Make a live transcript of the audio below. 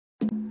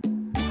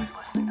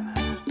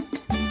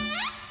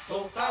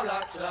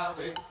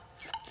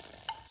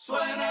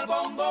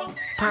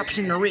Pops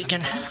and the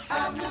Rican. Pops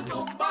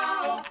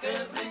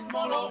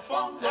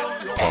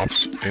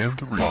and the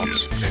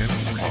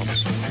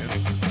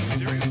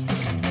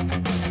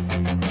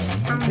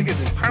Look at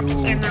this.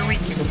 Pops and the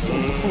Rican. The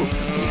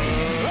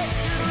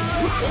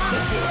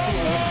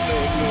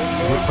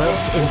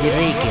Pops and the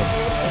Rican.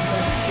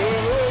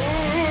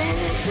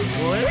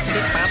 What's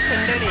the Pops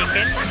and the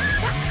Rican?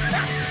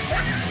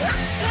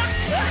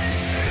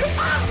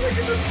 Look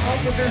at the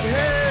top of his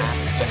head.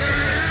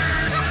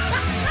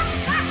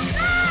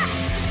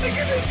 Look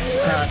at his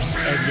head. Pops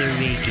and the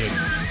Rican.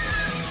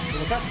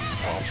 What's up?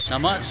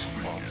 Not much.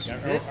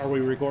 Are we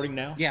recording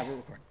now? Yeah, we're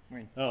recording. We're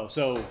in. Oh,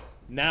 so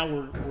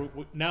now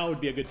now would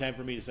be a good time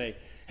for me to say,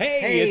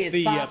 hey, it's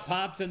the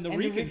Pops and the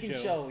Rican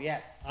show.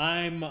 Yes.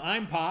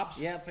 I'm Pops.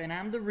 Yep, and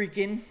I'm the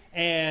Rican.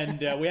 And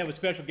we have a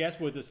special guest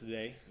with us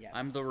today. Yes.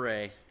 I'm the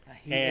Ray.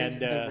 He is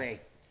the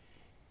Ray.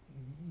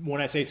 When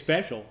I say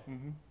special,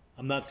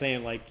 I'm not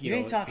saying like You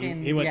ain't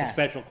talking- he went to yeah.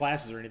 special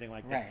classes or anything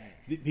like that.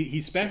 Right.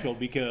 He's special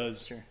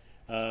because Sure.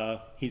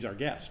 he's our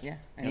guest. Yeah,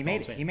 and That's he all made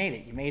I'm it. saying. He made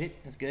it. You made it.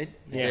 It's good.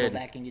 You Yeah. Go Did.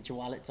 back and get your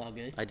wallet. It's all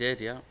good. I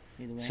did, yeah.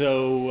 Either way.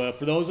 So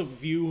for those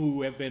of you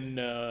who have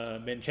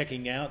been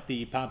checking out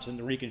the Pops and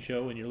the Rican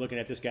show, and you're looking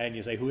at this guy and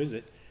you say, "Who is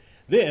it?"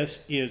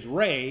 This is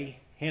Ray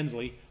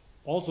Hensley,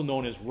 also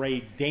known as Ray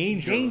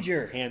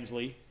Danger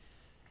Hensley,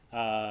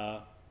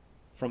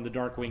 from the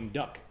Darkwing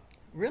Duck.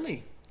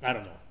 Really? I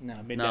don't know. No.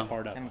 I made No. that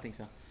part up. I don't think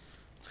so.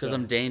 It's because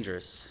I'm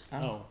dangerous.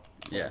 Oh,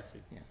 Yeah.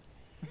 Yes.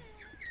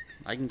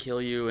 I can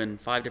kill you in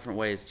 5 different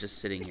ways just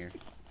sitting here.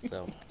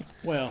 So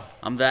Well,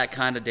 I'm that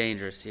kind of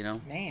dangerous, you know?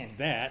 Man.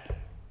 that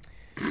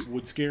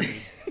would scare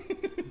me.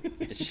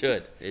 It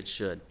should. It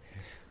should.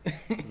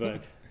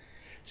 But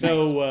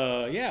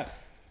so yeah,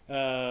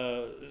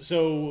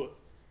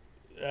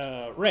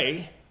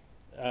 Ray,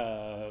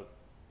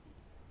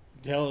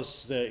 tell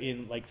us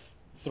in like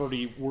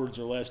 30 words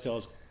or less. Tell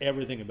us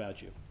everything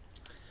about you.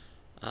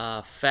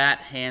 Fat,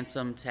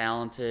 handsome,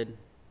 talented.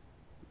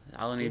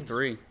 I only need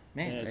 3.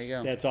 Man. There That's, you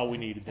go. that's all we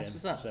needed. That's then.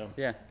 what's up. So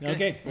Yeah.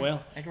 okay,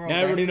 well I can now roll with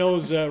everybody that.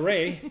 knows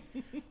Ray.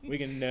 We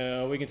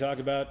can talk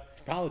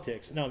about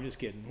politics. No, I'm just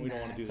kidding. We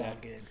don't want to do It's that. all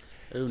good.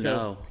 Oh, So- no.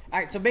 All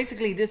right, so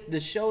basically, the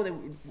show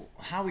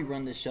how we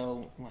run the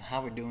show,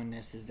 how we're doing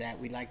this is that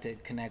we like to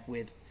connect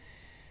with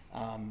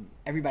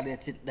everybody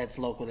that's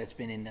local, that's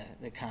been in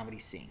the comedy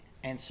scene,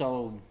 and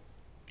so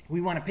we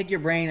want to pick your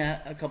brain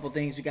a couple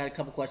things. We got a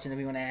couple questions that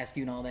we want to ask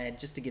you and all that,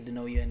 just to get to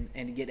know you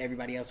and to get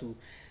everybody else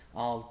I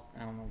don't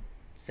know,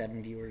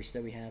 7 viewers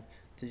that we have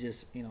to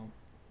just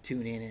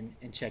tune in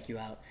and check you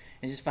out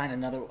and just find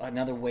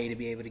another way to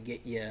be able to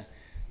get you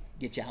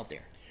out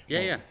there. Yeah,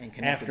 yeah. And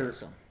connect After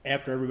with you, so.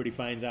 after everybody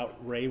finds out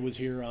Ray was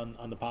here on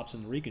the Pops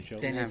and the Rican show,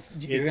 Then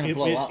you're gonna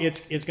blow up. It's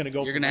going to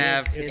go. You're from, gonna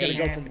have It's eight. going to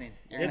go from. Happening.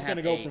 You're It's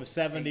gonna going to have go from 8.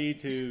 70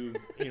 to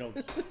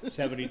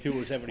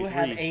 72 or 73. We'll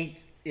have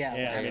 8. Yeah.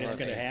 Yeah, I mean, it's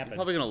Okay. going to You're happen.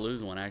 probably going to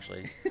lose one,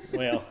 actually.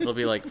 Well, It'll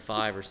be like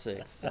 5 or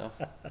 6. So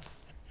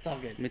It's all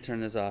good. let me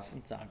turn this off.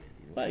 It's all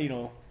good. but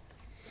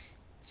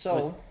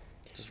So,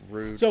 Just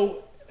rude.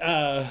 so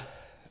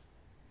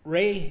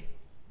Ray,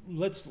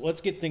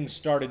 let's get things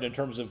started in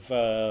terms of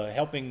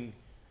helping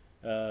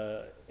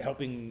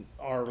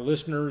our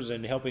listeners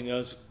and helping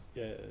us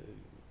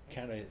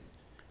kind of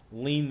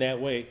lean that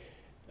way.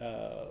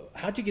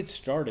 How'd you get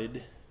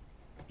started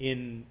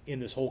in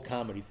this whole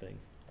comedy thing?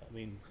 I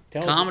mean,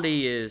 tell us.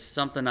 Comedy is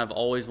something I've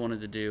always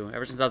wanted to do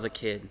ever since I was a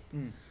kid.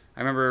 I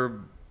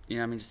remember,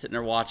 just sitting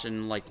there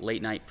watching like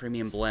late night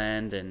Premium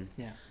Blend and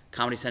Yeah.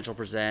 Comedy Central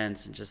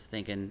Presents and just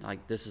thinking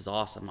like, this is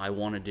awesome. I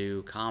want to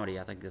do comedy.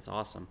 I think that's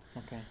awesome.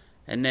 okay.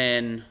 And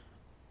then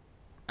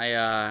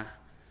I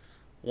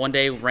one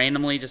day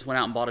randomly just went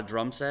out and bought a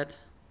drum set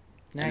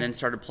and then Nice.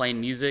 started playing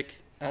music.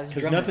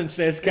 Because nothing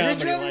says Is it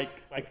comedy drummer?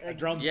 like a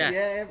drum Yeah. set.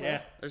 Yeah, bro.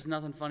 Yeah. There's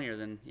nothing funnier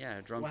than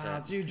a drum Wow,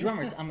 set. so you're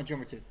drummers. I'm a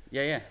drummer too.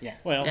 Yeah. Yeah.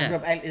 Well- I grew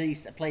up, at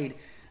least I played.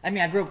 I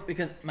mean, I grew up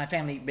because my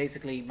family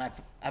basically,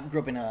 I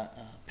grew up in a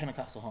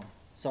Pentecostal home.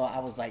 So I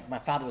was like, my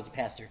father was a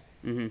pastor.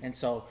 And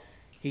so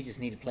he just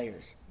needed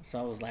players. So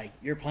I was like,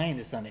 you're playing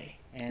this Sunday.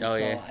 And Oh, so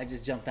yeah. I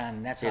just jumped on,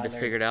 and that's You how had I to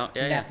learned. figure it out?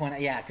 From Yeah, that yeah. point,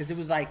 yeah, because it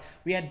was like,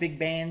 we had big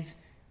bands.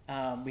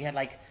 We had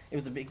like, it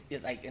was a big,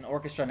 like an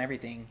orchestra and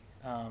everything.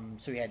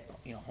 So we had,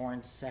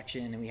 horns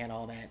section, and we had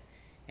all that.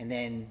 And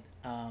then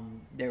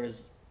there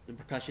was the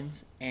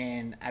percussions,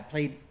 and I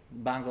played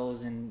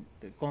bongos and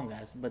the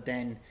congas. But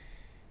then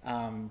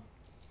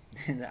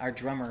our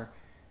drummer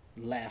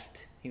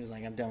left. He was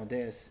like, I'm done with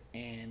this.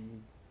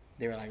 And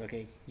they were like,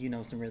 okay,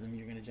 some rhythm,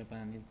 you're going to jump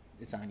on.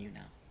 It's on you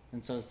now.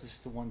 And so it's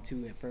just the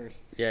 1-2 at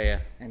first. Yeah.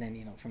 And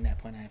then, from that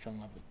point, I fell in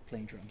love with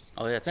playing drums.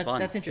 Oh, yeah, it's That's-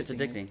 fun. that's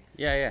interesting, It's man. addicting.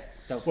 Yeah.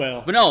 Dope.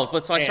 Well,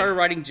 So I And- started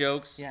writing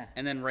jokes, Yeah.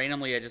 and then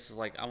randomly I just was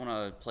like, I want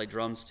to play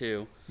drums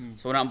too. Hmm.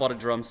 So I went out and bought a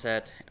drum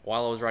set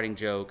while I was writing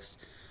jokes,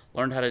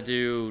 learned how to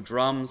do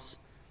drums,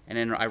 and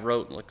then I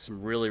wrote like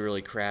some really,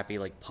 really crappy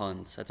like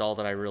puns. That's all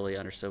that I really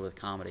understood with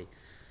comedy.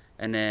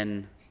 And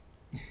then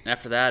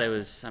after that,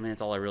 it's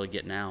all I really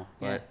get now.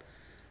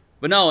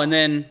 But no, and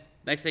then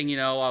next thing you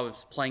know, I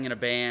was playing in a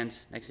band.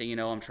 Next thing you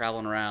know, I'm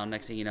traveling around.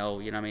 Next thing you know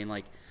what I mean?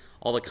 Like,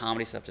 all the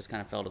comedy stuff just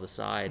kind of fell to the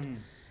side.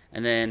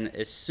 And then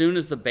as soon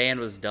as the band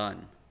was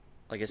done,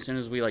 like as soon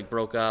as we like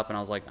broke up and I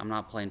was like, I'm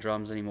not playing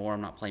drums anymore.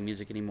 I'm not playing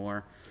music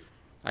anymore.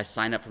 I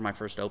signed up for my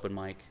first open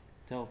mic.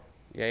 Dope.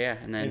 Yeah.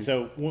 And then And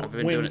so I've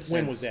been doing it when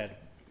since. was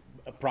that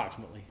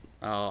approximately?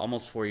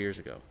 Almost 4 years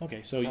ago.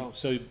 Okay,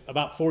 so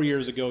about 4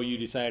 years ago, you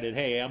decided,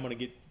 hey, I'm going to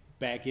get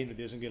back into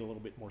this and get a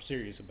little bit more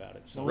serious about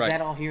it. So Was Right.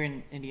 that all here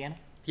in Indiana?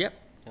 Yep.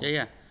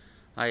 Yeah.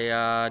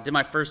 I did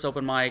my first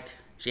open mic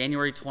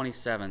January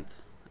 27th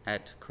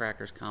at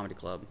Crackers Comedy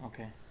Club.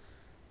 Okay.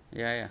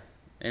 Yeah.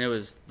 And it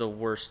was the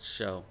worst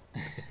show.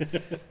 Like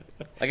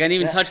I didn't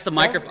even touch the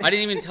microphone. I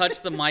didn't even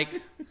touch the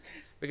mic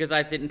because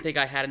I didn't think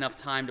I had enough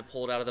time to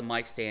pull it out of the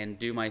mic stand,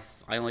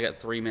 I only got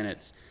 3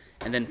 minutes,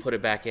 and then put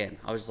it back in.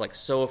 I was like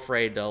so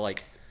afraid to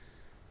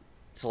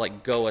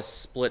go a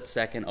split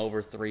second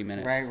over 3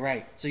 minutes.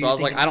 Right. So you're I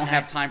was like, thinking I don't time-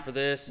 have time for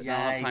this, and I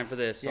don't have time for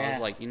this. So I Yeah.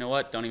 was like, you know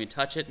what? Don't even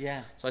touch it.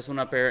 Yeah. So I just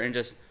went up there and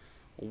just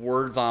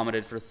word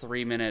vomited for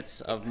 3 minutes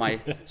of my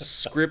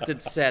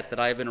scripted set that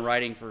I've been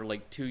writing for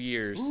like 2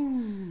 years.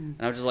 And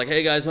I was just like,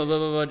 hey guys, blah, blah,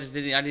 blah, blah. I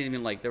didn't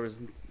even like, there was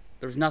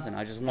nothing.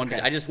 I just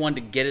wanted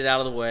to get it out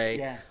of the way.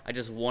 Yeah. I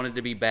just wanted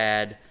to be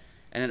bad.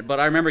 But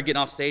I remember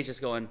getting off stage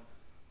just going,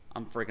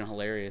 I'm freaking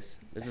hilarious.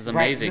 This is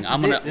Right, amazing. this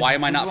is it. Why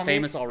am I This is not what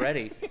famous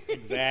already?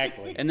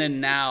 exactly. And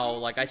then now,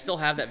 like, I still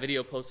have that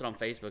video posted on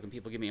Facebook, and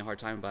people give me a hard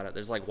time about it.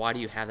 There's like, why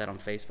do you have that on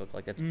Facebook?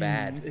 Like, that's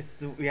bad.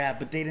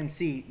 But they didn't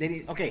see. They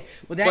didn't. Okay.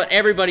 Well, But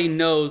everybody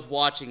knows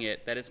watching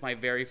it that it's my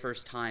very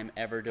first time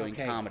ever doing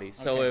Okay, comedy.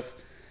 So okay. if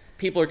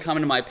people are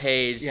coming to my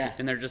page Yeah.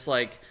 and they're just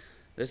like,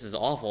 this is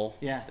awful.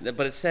 Yeah.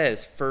 But it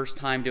says first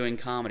time doing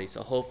comedy.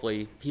 So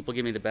hopefully people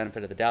give me the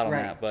benefit of the doubt on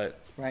Right. that. But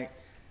right.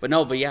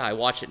 I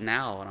watch it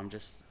now and I'm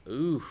just,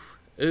 ooh,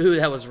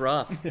 that was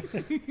rough.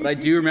 But I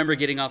do remember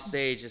getting off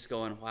stage just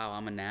going, wow,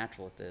 I'm a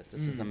natural at this.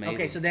 This is amazing.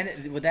 Okay, so then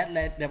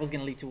that was going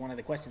to lead to one of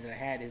the questions that I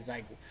had is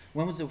like,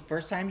 when was the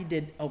first time you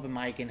did open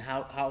mic and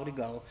how did it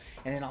go?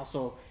 And then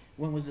also,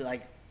 when was it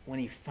like when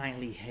he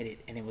finally hit it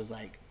and it was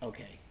like,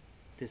 okay,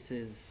 this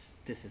is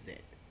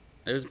it.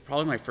 It was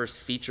probably my first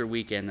feature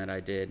weekend that I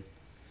did.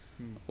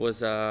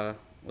 Was out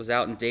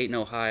in Dayton,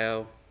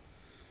 Ohio,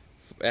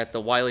 at the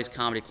Wiley's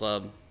Comedy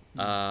Club.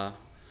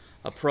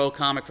 A pro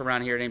comic from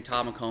around here named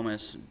Todd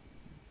McComas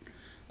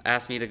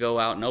asked me to go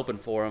out and open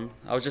for him.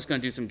 I was just going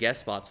to do some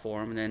guest spots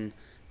for him, and then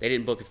they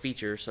didn't book a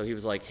feature, so he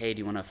was like, hey, do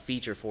you want to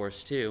feature for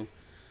us too?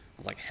 I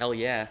was like, hell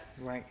yeah.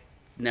 Right.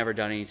 Never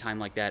done any time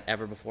like that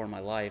ever before in my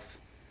life.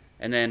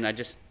 And then I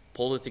just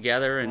pulled it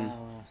together and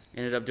Wow.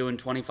 ended up doing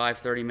 25,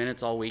 30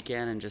 minutes all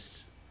weekend, and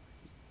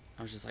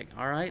I was just like,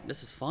 all right,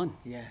 this is fun.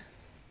 Yeah.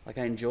 Like,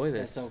 I enjoy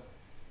this. So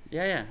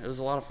Yeah, it was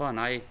a lot of fun.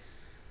 I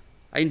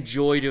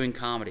enjoy doing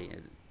comedy.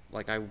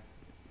 Like, I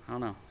don't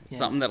know. It's Yeah.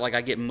 something that, like,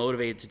 I get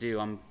motivated to do.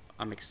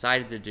 I'm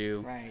excited to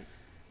do. right.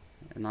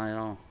 And I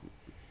don't.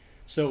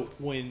 So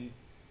when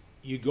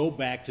you go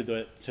back to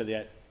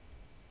that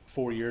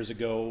 4 years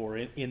ago, or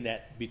in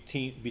that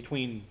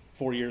between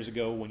 4 years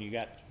ago when you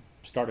got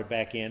started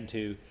back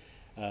into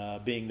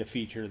being the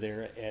feature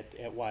there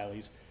at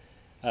Wiley's,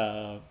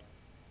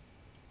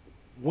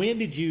 when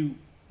did you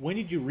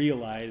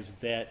realize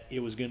that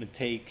it was going to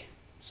take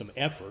some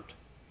effort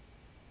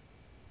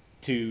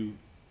to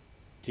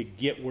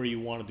get where you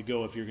wanted to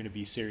go if you're going to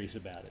be serious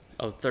about it?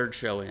 Oh, third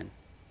show in.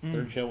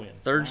 Third show in.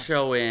 Third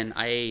show in,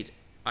 I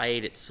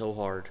ate it so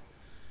hard.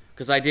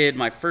 Because I did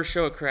my first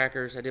show at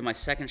Crackers, I did my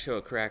second show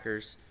at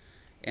Crackers,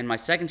 and my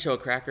second show at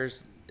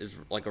Crackers is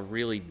like a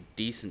really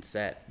decent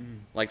set.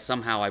 Like,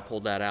 somehow I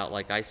pulled that out.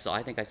 Like, I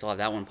think I still have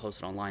that one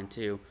posted online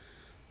too.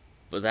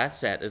 But that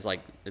set is like,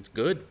 it's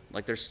good.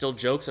 Like, there's still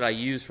jokes that I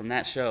use from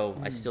that show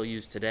I still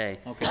use today.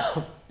 Okay.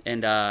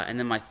 And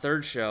then my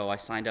third show, I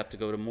signed up to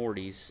go to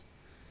Morty's,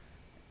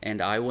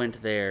 and I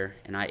went there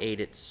and I ate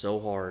it so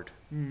hard.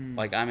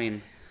 Like, I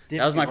mean,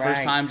 that was my first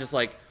Right. time just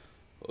like,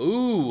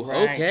 ooh,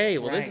 Right, okay,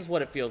 well, this right. is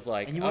what it feels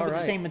like. And you went All with the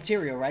right. same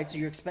material, right? So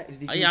you expect?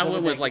 Did you Yeah, I go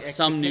went with like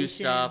some new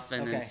expectation? stuff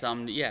and then Okay.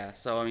 some, yeah.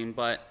 So I mean,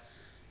 but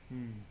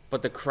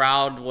the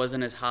crowd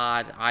wasn't as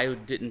hot. I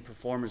didn't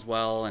perform as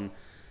well, and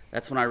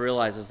that's when I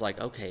realized it's like,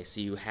 okay,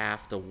 so you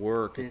have to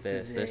work at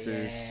this.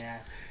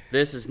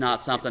 This is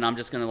not something I'm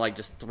just gonna like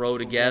just throw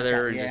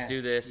together and just yeah,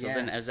 do this. So yeah.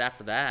 then, as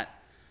after that,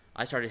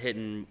 I started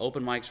hitting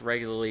open mics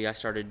regularly. I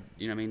started,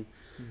 you know, what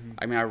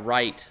I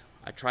mean,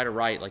 I try to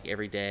write like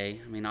every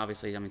day. I mean,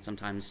 obviously,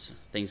 sometimes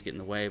things get in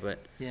the way, but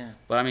Yeah.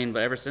 But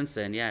ever since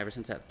then, ever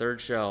since that third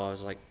show, I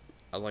was like,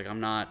 I'm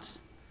not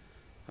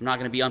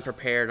gonna be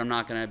unprepared. I'm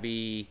not gonna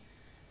be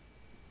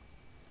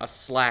a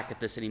slack at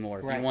this anymore.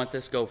 If Right. you want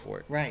this, go for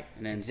it. Right,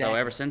 And then exactly. so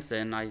ever since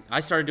then, I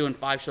started doing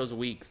 5 shows a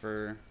week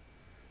for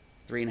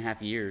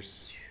 3.5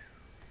 years.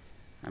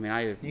 I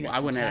mean, You got I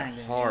some went at time it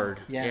then,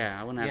 hard. yeah.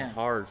 I went at Yeah. it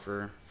hard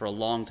for a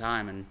long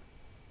time, and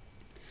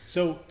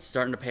So it's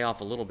starting to pay off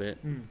a little bit.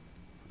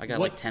 I got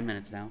What- like 10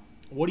 minutes now.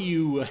 what do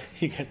you?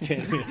 You got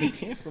 10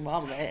 minutes. From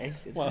all the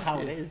eggs, it's Well, how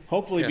it is.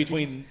 Hopefully Yeah.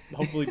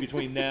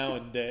 between now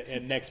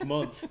and next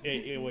month,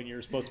 when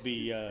you're supposed to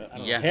be I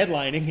don't Yeah. know,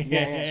 headlining Yeah.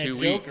 at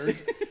 2 Jokers.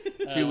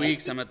 weeks. 2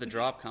 weeks. I'm at the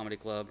Drop Comedy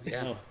Club.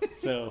 Yeah. Oh,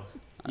 so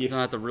I'm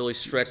gonna have to really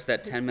stretch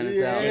that 10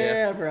 minutes out.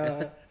 Yeah. Yeah,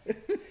 bro.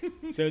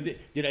 so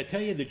did I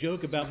tell you the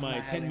joke about my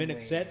Smiling 10-minute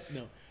way. set?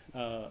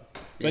 No.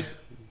 But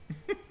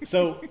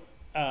so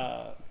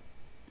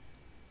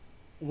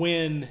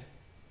when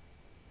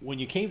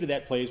you came to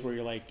that place where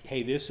you're like,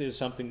 hey, this is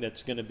something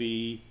that's going to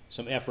be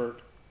some effort,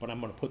 but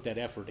I'm going to put that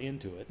effort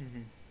into it.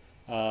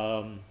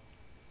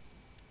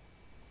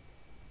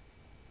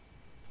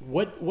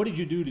 What did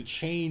you do to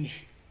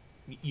change?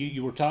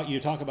 You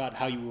talk about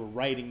how you were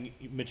writing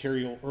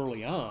material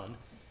early on.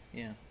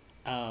 Yeah.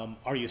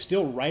 Are you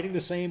still writing the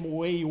same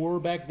way you were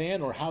back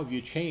then, or how have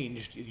you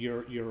changed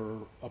your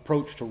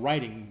approach to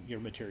writing your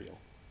material?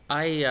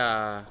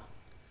 I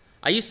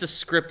used to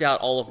script out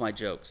all of my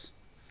jokes.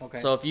 Okay.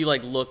 So if you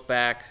like look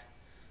back,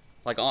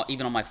 like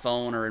even on my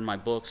phone or in my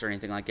books or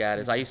anything like that,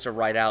 is I used to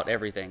write out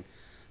everything.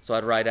 So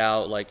I'd write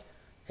out like,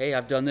 hey,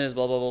 I've done this,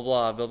 blah blah blah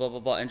blah blah blah blah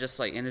blah, and just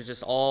like, and it's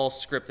just all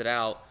scripted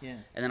out. Yeah.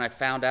 And then I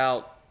found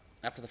out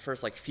after the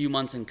first like few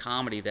months in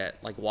comedy that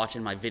like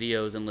watching my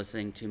videos and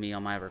listening to me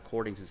on my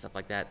recordings and stuff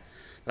like that,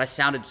 that I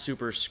sounded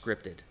super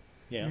scripted.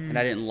 Yeah. And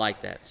I didn't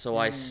like that. So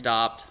I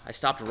stopped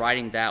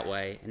writing that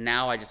way. And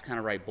now I just kind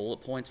of write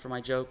bullet points for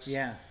my jokes.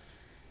 Yeah.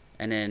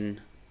 And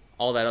then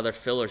all that other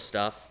filler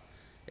stuff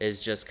is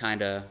just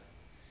kind of,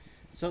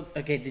 So,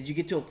 okay, did you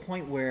get to a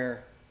point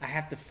where I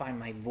have to find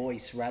my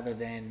voice rather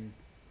than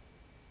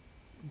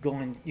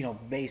going,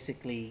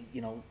 basically,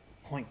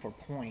 point for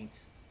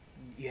point?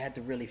 You had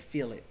to really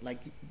feel it.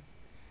 Like,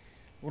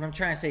 what I'm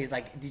trying to say is,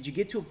 like, did you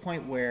get to a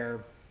point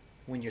where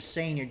when you're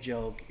saying your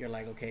joke, you're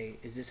like, okay,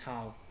 is this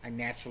how I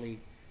naturally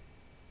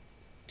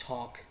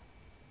talk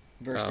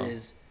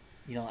versus,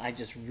 I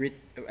just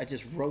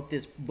wrote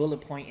this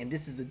bullet point and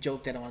this is the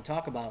joke that I want to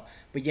talk about,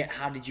 but yet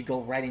how did you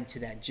go right into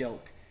that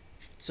joke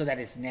so that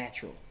it's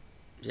natural?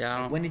 yeah, I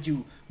don't, When did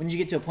you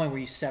get to a point where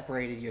you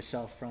separated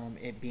yourself from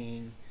it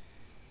being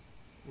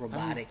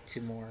robotic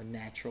to more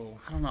natural?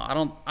 I don't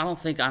know. I don't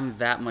think I'm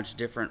that much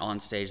different on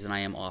stage than I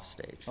am off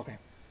stage. Okay.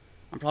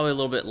 I'm probably a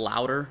little bit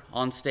louder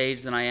on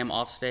stage than I am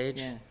off stage.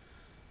 Yeah.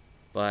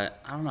 But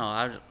I don't know.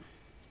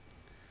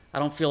 I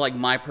don't feel like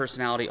my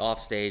personality off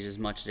stage is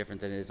much different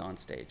than it is on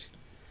stage.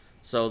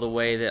 So the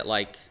way that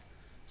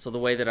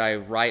I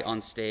write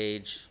on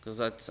stage, because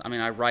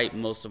I write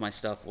most of my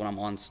stuff when I'm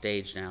on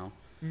stage now.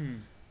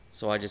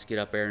 So I just get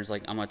up there and it's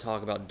like, I'm going to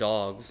talk about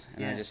dogs,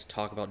 and I Yeah. just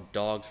talk about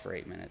dogs for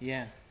 8 minutes.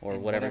 Yeah. Or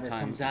And whatever whatever time.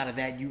 comes out of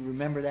that, you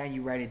remember that,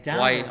 you write it down.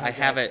 Well, or I how's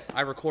have that? it.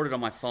 I record it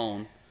on my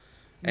phone,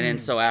 and then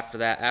so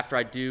after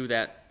I do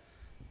that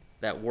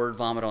word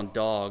vomit on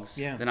dogs,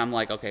 Yeah. then I'm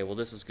like, okay, well,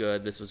 this was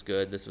good, this was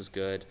good, this was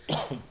good.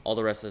 All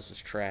the rest of this was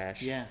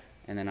trash. Yeah.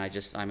 And then I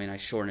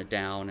shorten it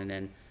down and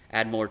then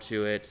add more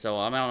to it. So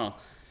I don't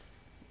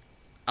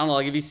know.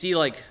 Like if you see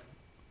like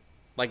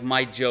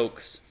my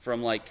jokes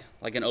from like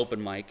an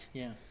open mic,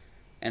 Yeah.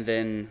 and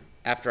then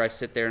after I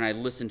sit there and I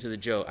listen to the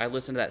joke, I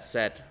listen to that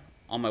set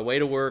on my way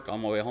to work,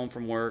 on my way home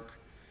from work,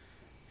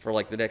 for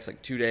like the next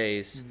like 2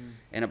 days,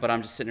 but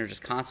I'm just sitting there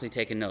just constantly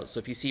taking notes. So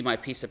if you see my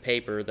piece of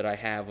paper that I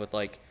have with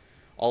like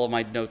all of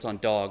my notes on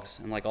dogs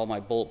and like all my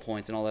bullet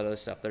points and all that other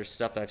stuff, there's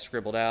stuff that I've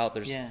scribbled out.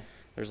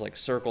 There's like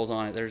circles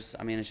on it.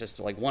 It's just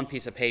like one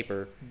piece of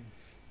paper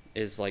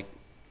is like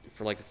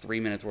for like 3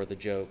 minutes worth of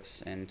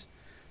jokes, and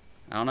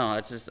I don't know.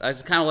 It's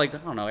kind of like, I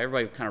don't know.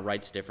 Everybody kind of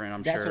writes different.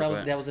 I'm That's sure. what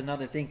but that was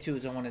another thing too.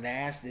 Is I wanted to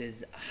ask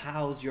is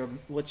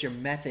what's your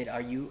method?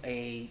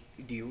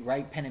 Do you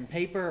write pen and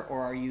paper,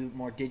 or are you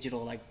more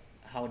digital like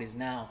how it is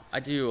now? I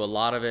do a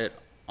lot of it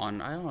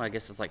on. I don't know. I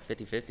guess it's like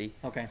 50-50.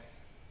 Okay.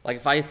 Like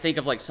if I think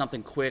of like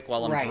something quick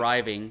while I'm Right,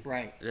 driving,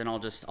 right. then I'll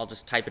just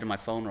type it in my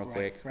phone real Right,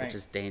 quick, right. which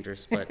is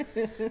dangerous, but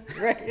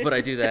Right. but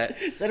I do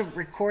that. Instead of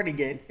recording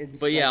it, it's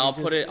But yeah, like I'll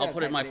you put just-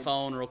 it in my type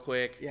phone real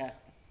quick. Yeah.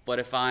 But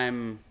if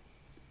I'm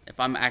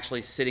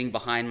actually sitting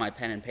behind my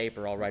pen and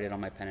paper, I'll write it on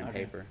my pen and Okay.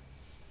 paper.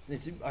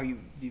 Do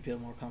you feel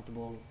more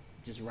comfortable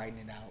just writing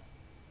it out?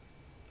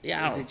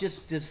 Yeah. Does it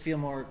just feel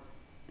more?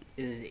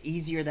 Is it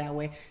easier that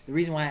way? The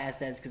reason why I asked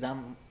that is because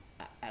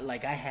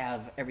I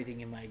have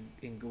everything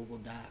in Google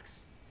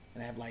Docs,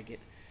 and I have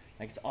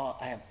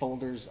I have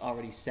folders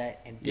already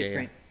set and Yeah, yeah.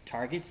 different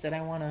targets that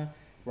I want to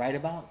write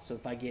about. So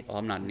if I get Well,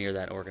 I'm not near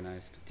that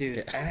organized. dude,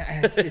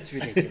 Yeah. it's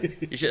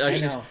ridiculous. You should- I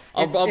should- know.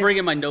 I'll bring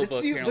in my it's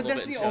notebook here in a but little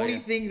that's bit the and show only you.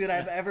 thing that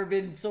I've ever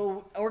been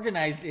so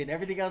organized in.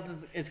 Everything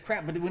else is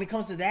crap. But when it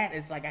comes to that,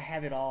 it's like I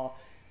have it all,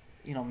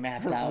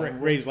 mapped out.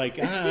 and- Ray's like,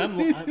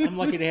 I'm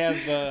lucky to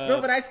have No,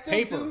 but I still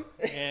paper. do.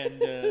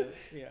 And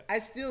yeah. I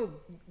still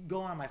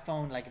go on my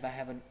phone, like if I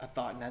have a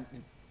thought, and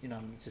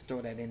just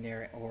throw that in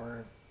there,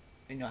 or,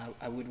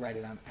 I would write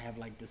it on. I have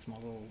like the small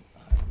little,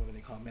 what do they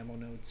call it, memo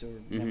notes or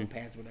memo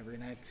pads, whatever,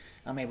 and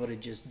I'm able to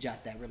just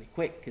jot that really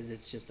quick because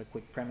it's just a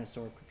quick premise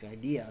or a quick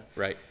idea.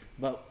 Right.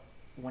 But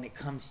when it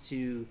comes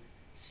to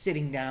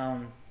sitting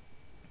down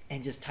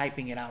and just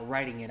typing it out,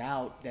 writing it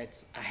out,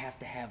 I have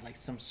to have like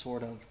some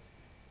sort of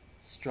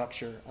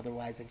structure.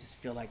 Otherwise, I just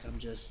feel like I'm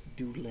just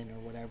doodling or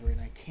whatever, and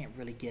I can't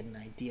really get an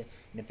idea.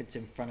 And if it's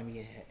in front of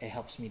me, it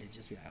helps me to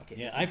just be like, okay,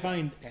 Yeah, this I is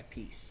find that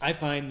piece. I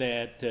find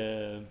that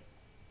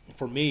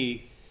for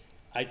me,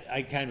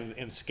 I kind of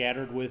am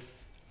scattered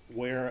with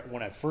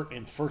when I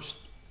am first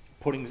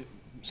putting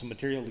some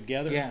material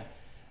together. Yeah.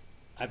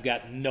 I've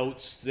got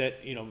notes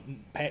that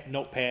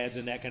notepads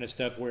and that kind of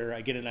stuff where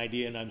I get an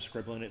idea and I'm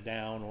scribbling it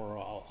down, or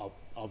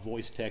I'll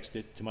voice text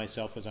it to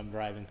myself as I'm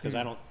driving, because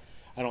I don't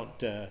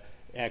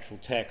actual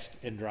text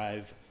and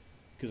drive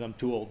because I'm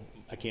too old.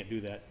 I can't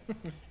do that,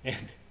 and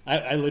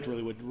I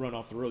literally would run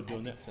off the road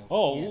doing that. so.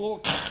 Oh, Yes.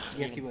 well,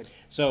 Yes, you would.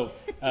 So,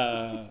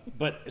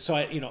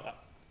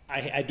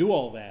 I do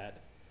all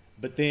that,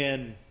 but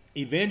then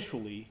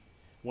eventually,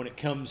 when it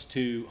comes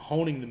to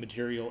honing the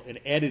material and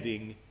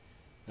editing,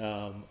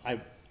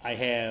 I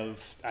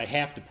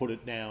have to put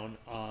it down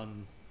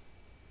on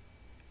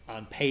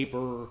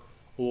paper,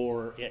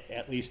 or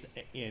at least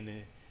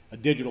in a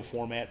digital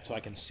format, so I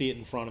can see it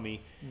in front of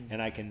me,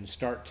 and I can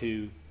start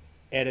to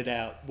edit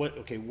out what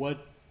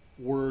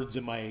words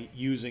am I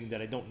using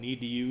that I don't need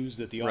to use,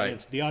 that the Right.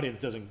 audience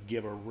doesn't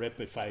give a rip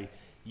if I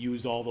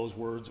use all those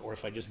words or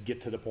if I just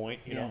get to the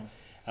point, you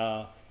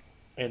know.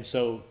 And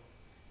so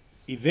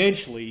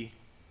eventually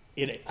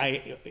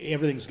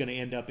everything's going to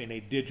end up in a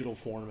digital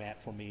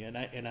format for me,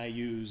 and I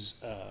use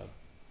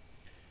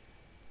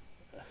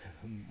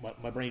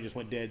my brain just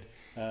went dead.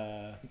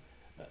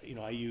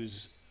 I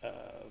use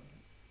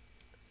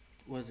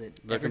Was it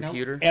The Evernote?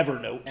 computer.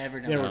 Evernote.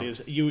 Evernote. There it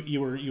is.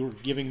 You were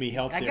giving me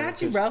help I there.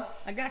 got you, bro.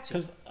 I got you.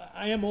 Because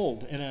I am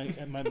old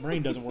and my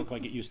brain doesn't work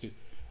like it used to.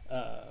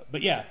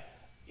 But yeah,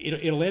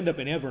 it'll end up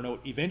in Evernote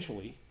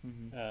eventually,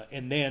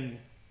 and then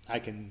I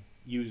can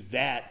use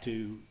that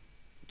to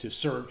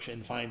search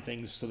and find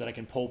things so that I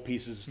can pull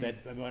pieces that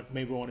I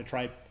maybe want to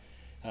try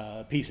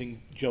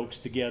piecing jokes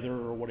together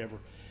or whatever.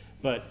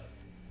 But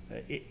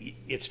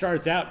it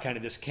starts out kind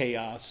of this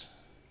chaos,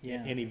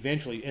 and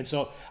eventually, and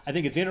so I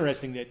think it's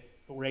interesting that,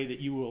 Ray, that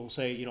you will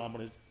say, I'm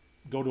going to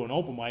go to an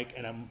open mic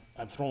and I'm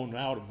throwing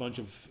out a bunch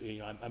of,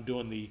 I'm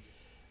doing the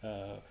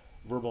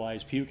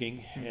verbalized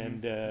puking,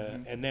 and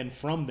then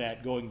from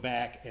that going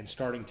back and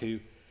starting to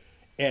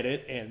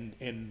edit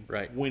and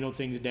Right. winnow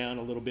things down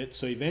a little bit,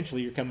 so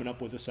eventually you're coming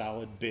up with a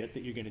solid bit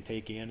that you're going to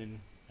take in and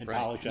Right.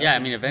 polish up. Yeah, I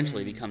mean,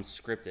 eventually it becomes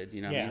scripted.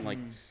 You know, what I Yeah. mean, like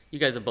you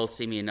guys have both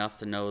seen me enough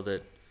to know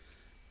that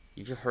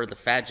you've heard the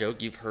fat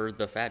joke. You've heard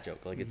the fat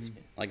joke. Like it's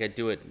like I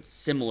do it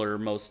similar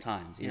most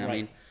times. You know what I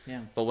Right. mean?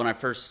 Yeah. But when I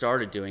first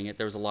started doing it,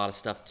 there was a lot of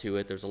stuff to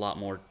it. There's a lot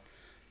more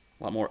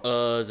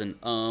uhs and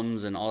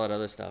ums and all that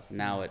other stuff.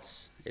 Now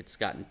it's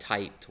gotten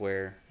tight to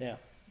where Yeah.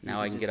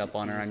 now I can get up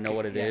on you it. I just know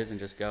what it yeah. is and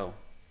just go.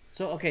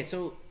 So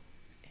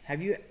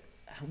have you?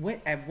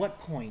 At what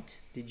point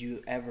did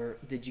you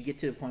get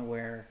to the point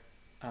where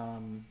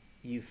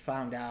you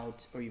found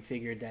out or you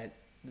figured that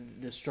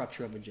the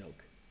structure of a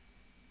joke?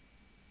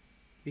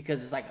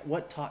 Because it's like,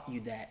 what taught you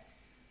that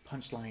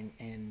punchline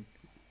and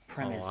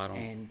premise I don't-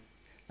 and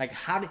like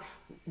how did?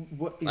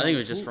 What, I think it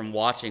was just from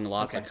watching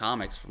lots of Okay.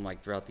 comics from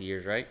like throughout the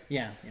years, right?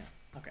 Yeah.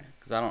 Okay.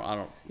 Because I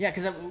don't. Yeah,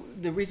 because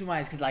the reason why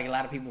is because like a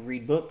lot of people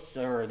read books,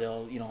 or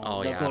they'll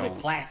Oh, they'll yeah, go I to don't-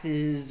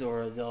 classes,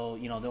 or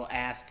they'll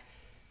ask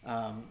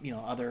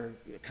other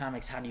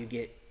comics, how do you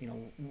get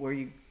where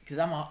you, because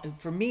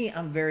for me,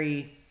 I'm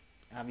very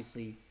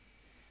obviously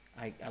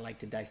I like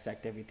to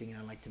dissect everything, and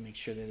I like to make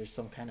sure that there's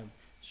some kind of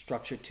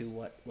structure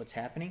to what's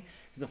happening.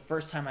 Because the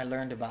first time I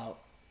learned about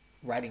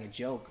writing a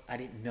joke, I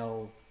didn't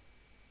know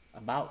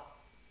about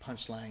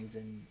punchlines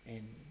and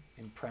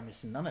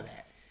premise and none of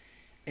that.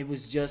 It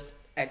was just,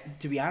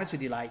 to be honest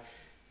with you, like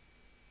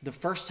the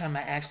first time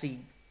I actually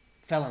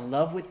fell in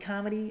love with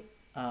comedy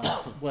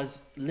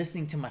was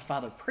listening to my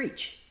father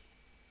preach,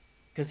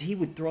 because he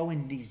would throw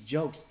in these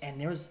jokes,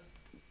 and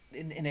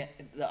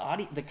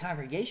the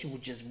congregation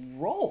would just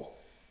roll,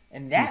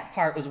 and that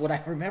part was what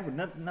I remember.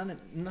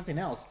 Nothing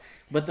else,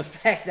 but the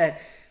fact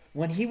that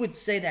when he would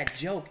say that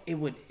joke, it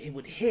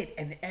would hit,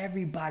 and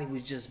everybody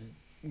was just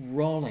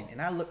rolling.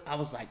 And I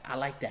was like, I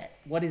like that.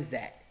 What is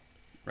that?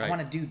 I Right.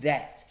 want to do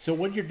that. So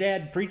what did your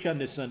dad preach on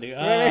this Sunday?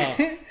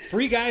 Right.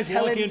 Three guys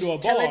walk into a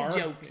telling bar.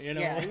 jokes.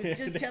 Yeah, he was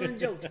just telling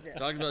jokes.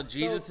 Talking about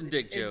Jesus and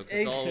dick jokes. it-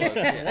 It's all of us.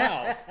 Yeah.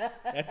 Wow,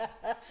 that's,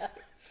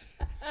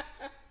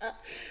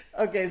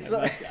 Okay,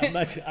 so I'm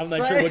not So-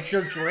 sure what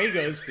church Ray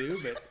goes to,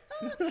 but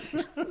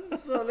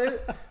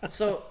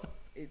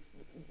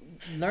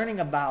learning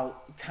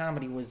about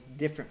comedy was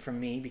different for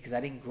me, because I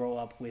didn't grow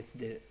up with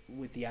the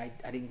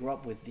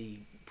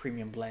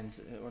premium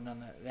blends or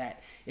none of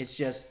that. It's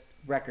just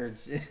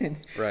records.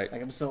 Right.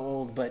 Like, I'm so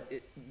old, but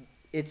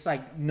it's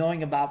like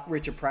knowing about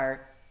Richard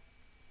Pryor.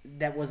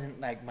 That wasn't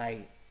like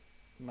my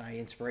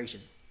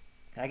inspiration.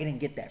 I didn't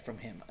get that from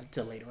him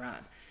until later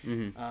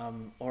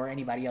on, or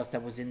anybody else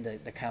that was in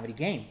the comedy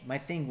game. My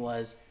thing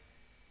was,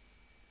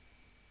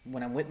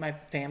 when I'm with my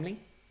family,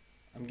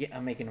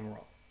 I'm making them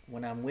roll.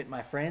 when I'm with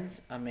my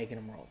friends, I'm making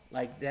them roll.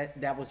 Like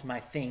that was my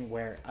thing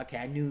where, okay,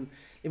 I knew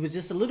it was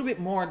just a little bit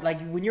more like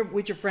when you're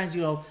with your friends,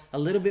 you know, a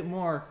little bit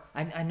more.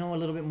 I know a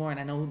little bit more, and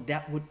I know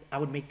I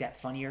would make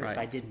that funnier if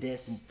I did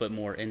this. But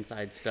more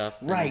inside stuff.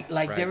 Right.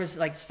 Like there was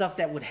like stuff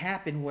that would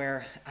happen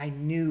where I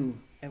knew,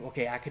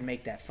 okay, I could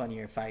make that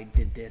funnier if I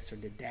did this or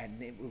did that,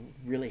 and it would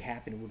really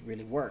happen. It would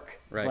really work.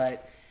 Right.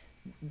 But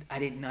I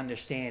didn't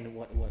understand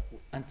what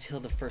until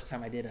the first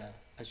time I did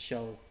a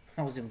show.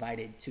 I was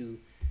invited to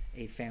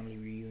a family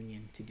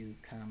reunion to do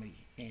comedy,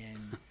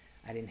 and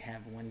I didn't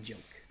have one joke.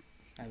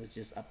 I was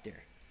just up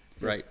there.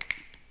 Right.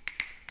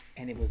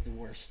 And it was the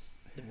worst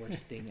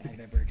thing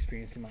I've ever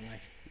experienced in my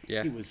life.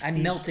 Yeah. I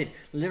melted.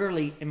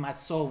 Literally, and my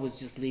soul was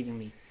just leaving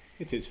me.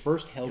 It's his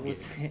first hell It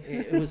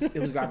game. was it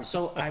was garbage.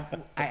 So I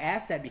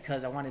asked that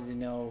because I wanted to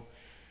know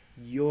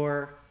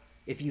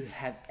if you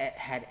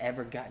had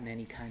ever gotten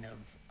any kind of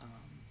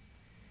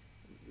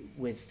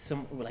with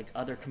some like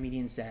other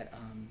comedians that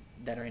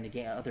are in the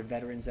game, other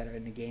veterans that are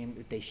in the game,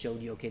 if they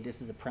showed you, okay,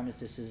 this is a premise,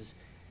 this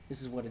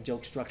is what a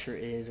joke structure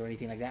is, or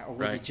anything like that, or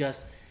was it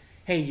just,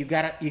 hey, you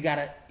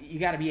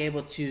gotta be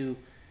able to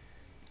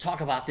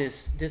talk about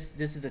this. This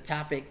is the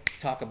topic,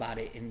 talk about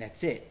it, and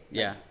that's it.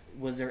 Yeah. Like,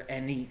 was there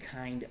any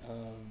kind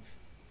of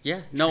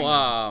Yeah. No.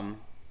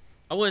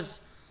 I was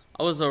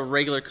a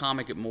regular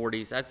comic at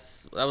Morty's. That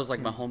was like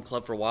my home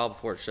club for a while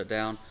before it shut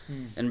down.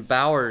 And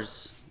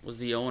Bowers was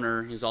the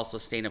owner. He was also a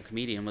stand-up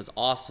comedian. Was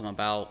awesome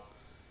about.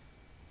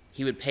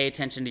 He would pay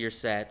attention to your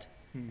set,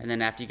 and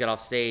then after you got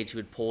off stage, he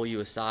would pull you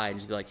aside and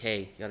just be like, "Hey,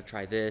 you got to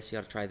try this. You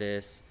got to try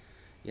this.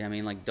 You know what I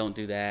mean? Like, don't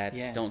do that.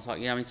 Yeah. Don't talk.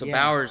 You know what I mean?" So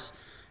Yeah.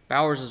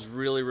 Bowers is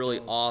really,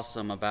 really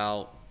awesome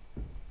about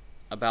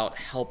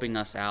helping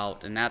us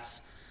out, and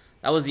that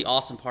was the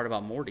awesome part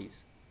about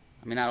Morty's.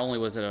 I mean, not only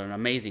was it an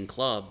amazing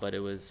club, but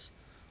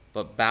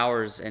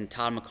Bowers and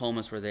Todd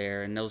McComas were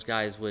there, and those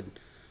guys would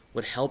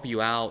help you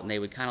out, and they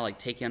would kind of like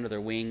take you under their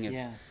wing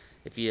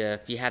if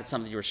you had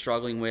something you were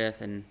struggling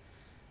with, and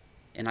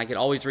I could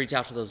always reach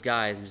out to those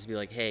guys and just be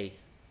like, hey,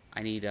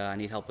 I need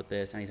help with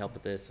this, I need help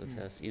with this,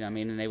 you know what I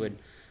mean? And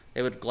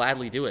they would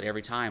gladly do it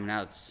every time.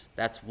 And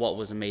that's what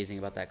was amazing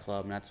about that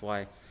club, and that's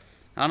why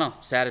I don't know,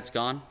 sad it's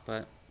gone,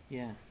 but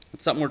yeah.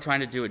 it's something we're trying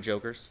to do at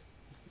Jokers.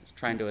 It's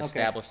trying to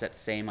establish that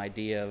same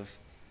idea of,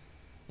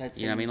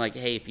 That's you know what I mean? Like,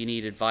 hey, if you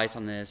need advice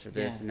on this or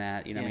this Yeah. and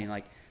that, you know what I Yeah. mean?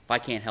 Like, if I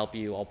can't help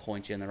you, I'll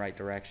point you in the right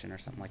direction or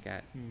something like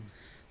that.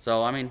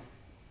 So, I mean,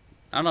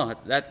 I don't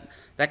know.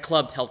 That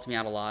club's helped me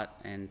out a lot.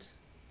 And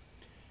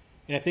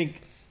And I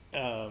think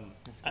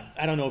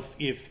I don't know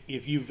if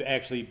you've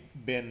actually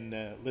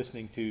been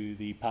listening to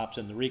the Pops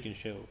and the Rican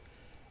show.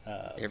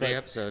 every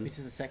episode. This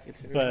is the second.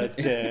 But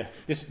this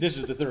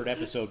is the third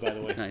episode, by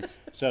the way. Nice.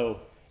 So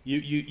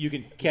you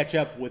can catch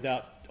up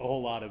without a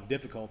whole lot of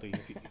difficulty,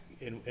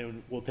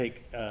 and we'll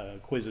take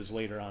quizzes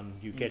later on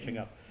you catching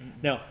up.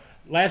 Now,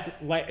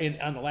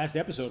 on the last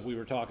episode, we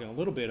were talking a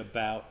little bit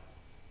about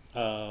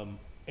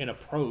an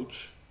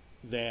approach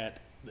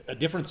a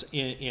difference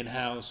in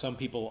how some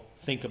people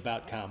think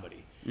about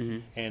comedy.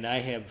 And I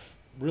have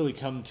really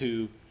come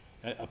to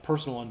a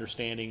personal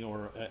understanding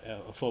or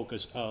a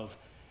focus of,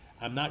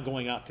 I'm not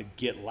going out to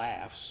get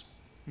laughs.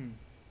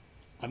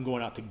 I'm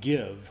going out to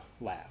give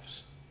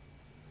laughs.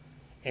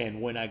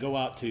 And when I go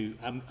out to,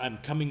 I'm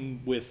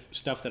coming with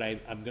stuff that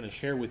I'm going to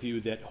share with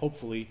you that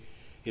hopefully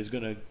is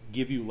going to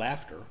give you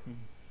laughter.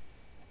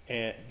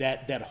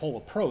 That whole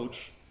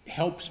approach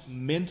helps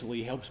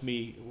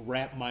me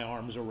wrap my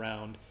arms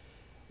around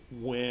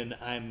when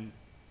I'm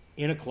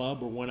in a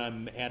club or when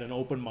I'm at an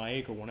open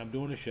mic or when I'm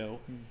doing a show,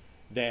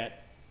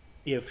 that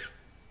if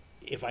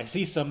I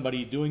see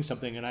somebody doing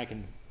something and I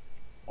can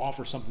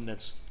offer something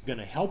that's going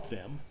to help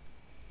them,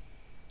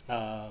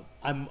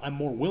 I'm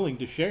more willing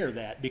to share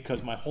that,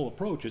 because my whole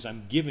approach is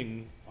I'm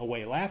giving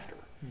away laughter.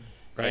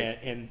 Right.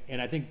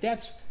 And I think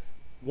that's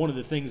one of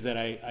the things that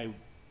I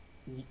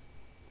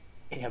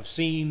have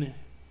seen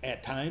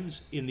at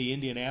times in the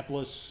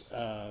Indianapolis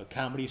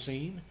comedy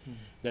scene,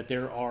 that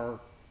there are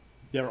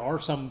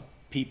some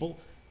people,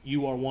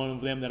 you are one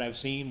of them that I've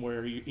seen,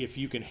 where if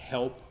you can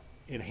help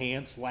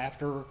enhance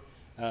laughter,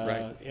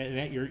 Right. and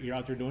that you're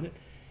out there doing it.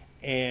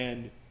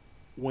 And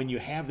when you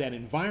have that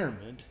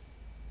environment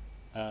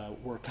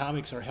where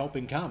comics are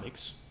helping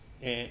comics,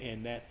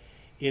 and that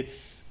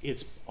it's a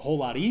whole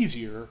lot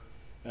easier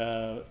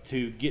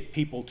to get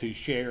people to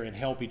share and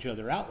help each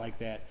other out like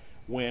that,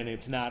 when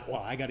it's not,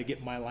 well, I got to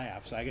get my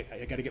laughs, I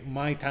got to get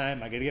my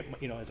time, I got to get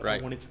my,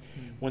 Right.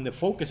 when the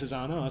focus is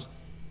on us.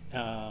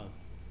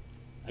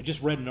 I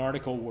just read an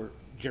article where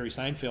Jerry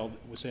Seinfeld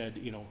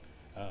said,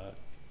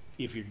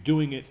 if you're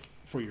doing it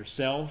for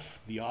yourself,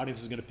 the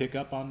audience is going to pick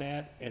up on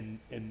that, and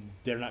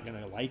they're not going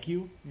to like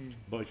you.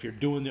 But if you're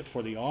doing it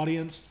for the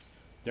audience,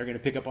 they're going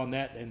to pick up on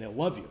that and they'll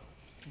love you.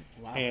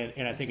 Wow.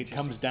 And I think it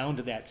comes down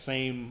to that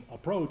same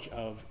approach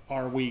of,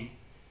 are we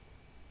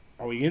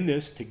in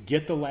this to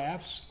get the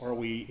laughs, or are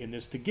we in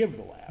this to give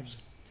the laughs?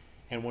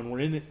 And when we're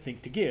in it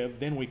to give,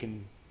 then we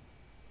can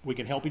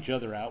help each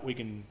other out.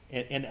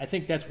 And I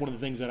think that's one of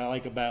the things that I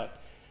like about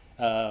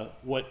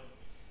what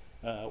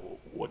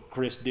what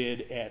Chris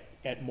did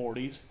at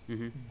Morty's,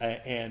 Mm-hmm.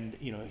 And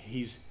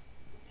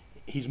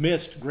he's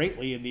missed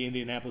greatly in the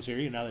Indianapolis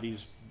area now that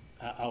he's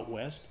out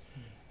west.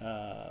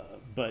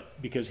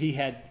 But because he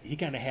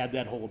kind of had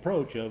that whole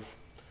approach of,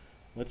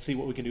 let's see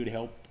what we can do to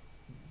help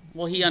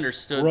Well, he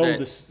understood grow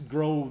that.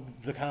 grow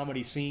the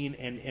comedy scene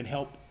and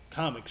help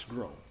comics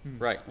grow.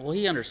 Right. Well,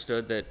 he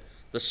understood that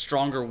the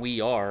stronger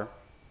we are,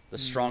 the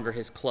stronger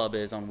his club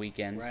is on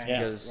weekends. Right.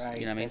 Because Right.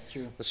 you know what I mean, That's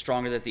true. the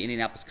stronger that the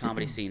Indianapolis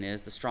comedy scene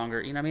is, the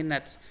stronger. You know what I mean?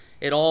 That's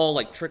it. All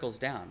like trickles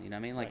down. You know what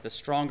I mean? Like the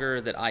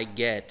stronger that I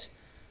get,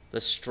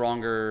 the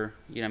stronger.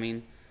 You know what I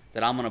mean?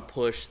 That I'm gonna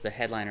push the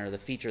headliner or the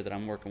feature that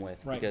I'm working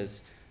with Right.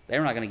 because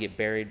they're not gonna get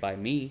buried by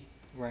me.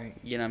 Right.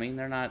 You know what I mean?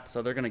 They're not.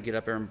 So they're gonna get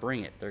up there and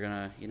bring it. They're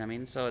gonna. You know what I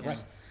mean? So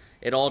it's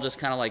it all just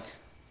kind of like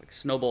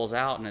snowballs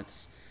out, and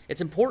it's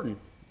important.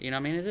 You know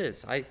what I mean? It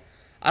is. I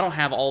don't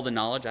have all the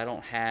knowledge. I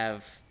don't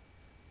have.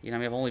 You know, I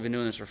mean, I've only been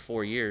doing this for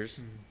 4 years.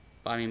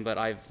 I mean, but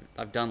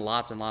I've done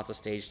lots and lots of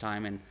stage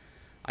time, and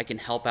I can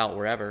help out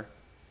wherever.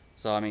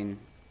 So I mean,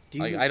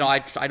 I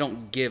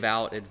don't give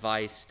out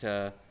advice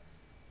to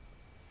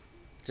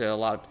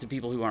to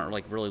people who aren't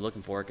like really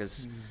looking for it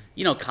because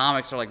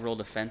comics are like real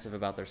defensive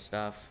about their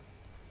stuff.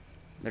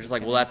 They're just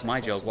like, well, that's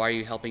my joke. Why are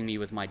you helping me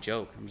with my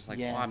joke? I'm just like,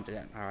 well, I'm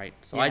dead. All right.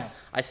 So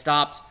I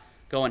stopped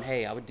going,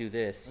 hey, I would do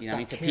this. You know what I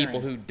mean? To people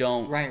who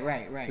don't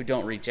who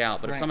don't reach out.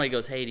 But if somebody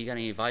goes, hey, do you got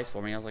any advice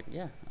for me? I was like,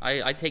 yeah.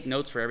 I take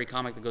notes for every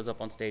comic that goes up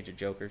on stage at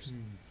Jokers.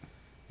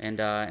 And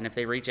if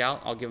they reach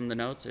out, I'll give them the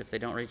notes. If they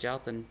don't reach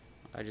out, then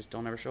I just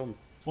don't ever show them.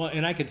 Well,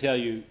 and I can tell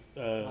you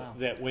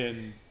that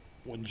when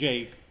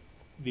Jake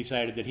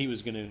decided that he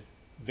was going to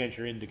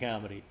venture into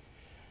comedy,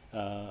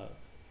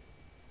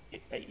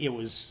 it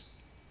was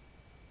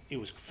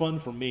fun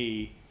for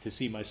me to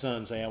see my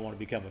son say, I want to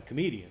become a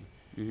comedian.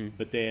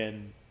 But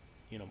then,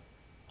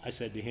 I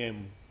said to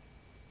him,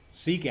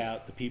 seek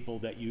out the people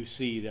that you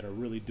see that are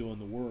really doing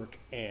the work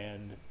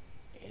and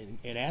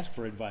ask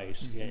for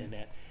advice and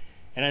that.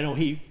 And I know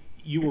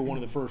you were one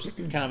of the first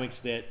comics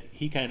that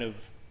he kind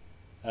of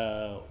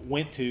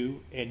went to,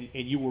 and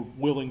you were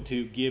willing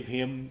to give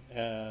him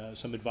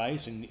some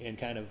advice and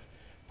kind of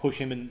push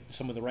him in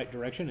some of the right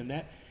direction and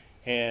that.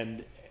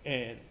 And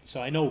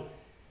so I know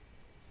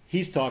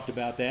he's talked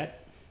about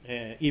that.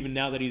 Even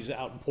now that he's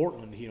out in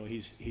Portland,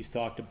 he's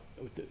talked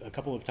a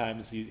couple of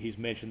times. He's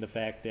mentioned the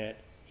fact that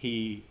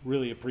he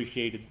really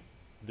appreciated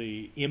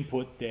the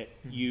input that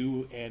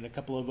you and a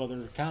couple of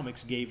other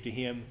comics gave to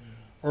him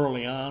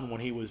early on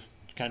when he was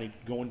kind of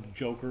going to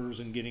Jokers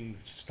and getting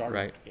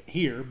started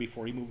here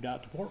before he moved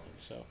out to Portland.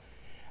 So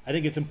I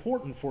think it's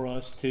important for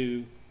us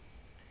to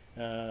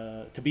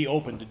be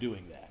open to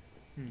doing that.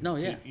 No,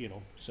 yeah.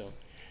 So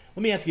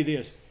let me ask you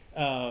this.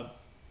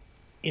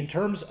 In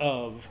terms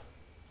of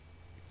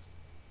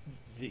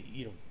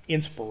the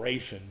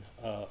inspiration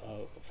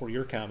for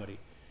your comedy,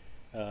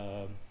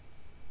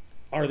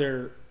 are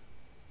there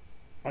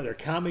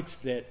comics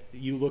that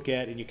you look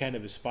at and you kind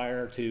of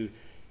aspire to,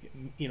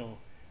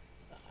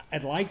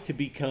 I'd like to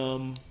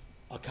become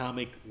a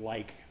comic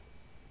like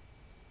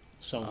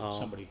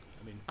somebody.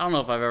 I mean, I don't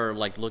know if I've ever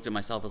like looked at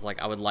myself as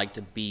like I would like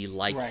to be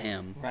like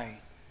him.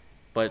 Right.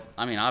 But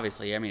I mean,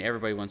 obviously,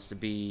 everybody wants to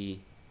be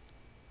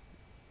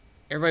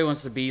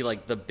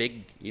like the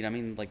big,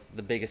 like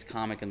the biggest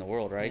comic in the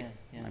world, right?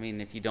 Yeah. I mean,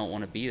 if you don't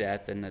want to be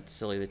that, then it's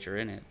silly that you're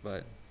in it.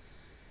 But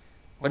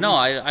no,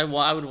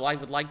 I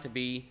would like to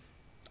be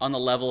on the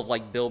level of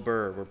like Bill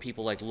Burr, where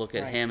people like look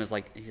at him as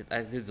like he's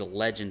a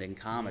legend in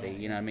comedy.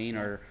 You know what I mean?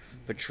 Or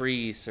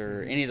Patrice,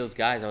 or any of those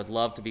guys. I would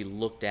love to be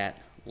looked at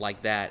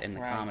like that in the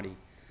comedy.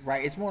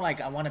 Right. It's more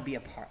like I want to be a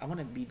part. I want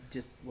to be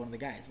just one of the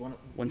guys.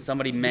 When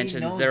somebody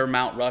mentions their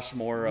Mount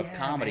Rushmore of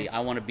comedy, man.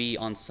 I want to be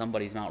on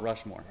somebody's Mount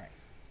Rushmore. Right.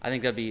 I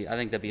think that'd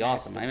be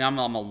awesome. I mean, I'm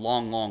a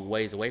long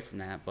ways away from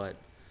that, but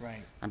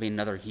I mean,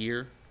 another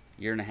year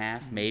and a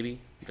half, maybe.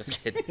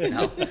 Just kidding.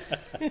 No.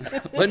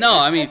 But no,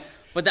 I mean,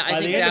 but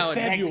I think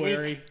that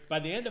would by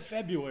the end of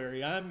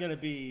February, I'm gonna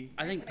be.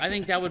 I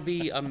think that would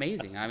be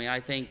amazing. I mean, I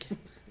think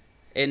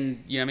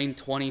in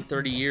 20,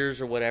 30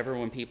 years or whatever,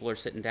 when people are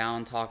sitting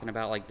down talking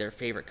about like their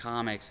favorite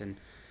comics and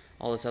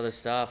all this other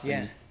stuff,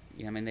 and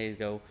they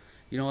go,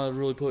 I would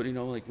really put,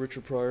 like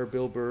Richard Pryor,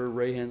 Bill Burr,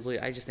 Ray Hensley.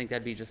 I just think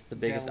that'd be just the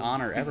biggest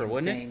honor ever,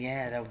 wouldn't it?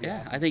 Yeah, that would be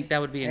awesome. I think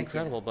that would be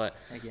incredible. But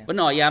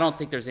no, I don't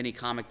think there's any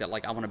comic that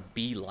like I want to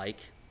be like,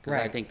 because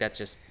I think that's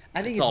just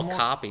it's all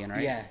copying,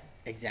 right? Yeah,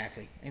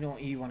 exactly.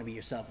 You want to be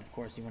yourself, of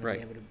course. You want to be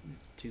able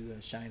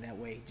to shine that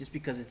way, just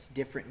because it's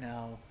different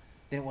now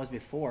than it was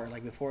before.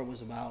 Like before, it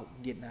was about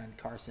getting on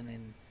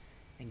Carson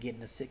and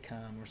getting a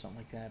sitcom or something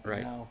like that.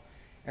 But now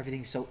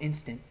everything's so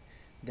instant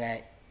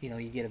that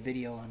you get a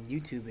video on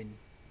YouTube and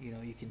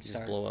you can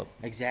just blow up.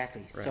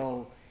 Exactly. Right.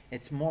 So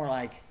it's more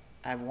like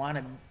I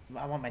want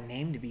my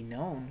name to be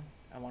known.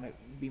 I want to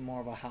be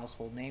more of a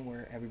household name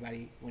where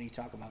everybody, when you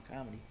talk about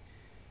comedy,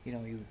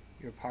 you're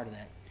a part of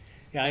that.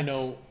 Yeah, I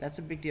know. That's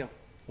a big deal.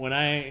 When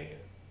I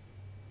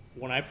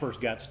first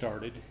got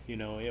started,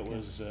 it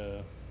was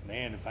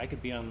if I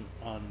could be on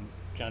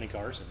Johnny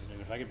Carson,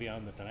 and if I could be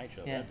on the Tonight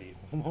Show, that'd be.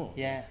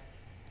 Yeah.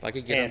 If I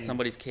could get on And-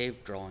 somebody's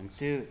cave drawings.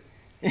 Dude.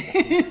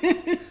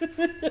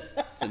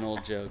 It's an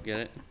old joke, get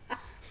it?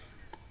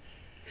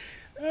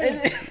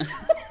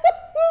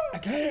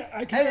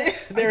 I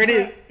can't. There it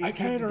is. I He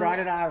kinda- brought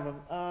it out of him.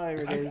 Oh, there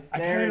it is. I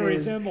There kind of it is.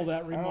 resemble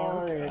that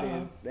remark. Oh, there it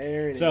is.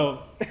 There it is.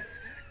 So,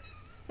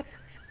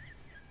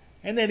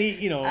 and then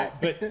he,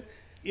 but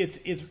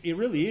it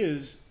really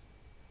is.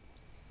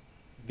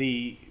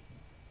 The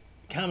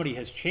comedy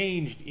has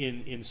changed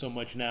in so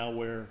much now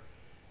where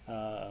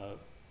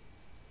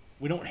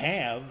we don't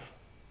have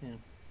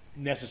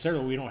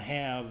necessarily we don't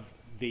have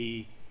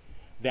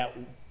that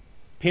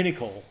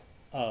pinnacle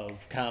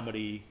of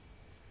comedy.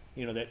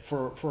 That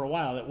for a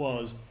while it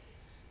was.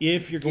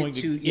 If you're going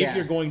if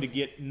you're going to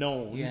get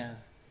known, yeah.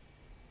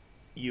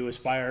 you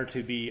aspire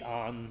to be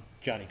on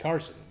Johnny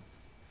Carson,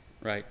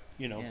 Right.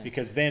 Yeah.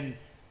 because then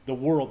the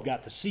world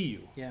got to see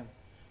you. Yeah.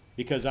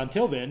 Because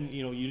until then,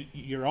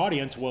 your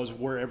audience was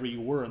wherever you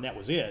were, and that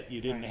was it.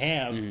 You didn't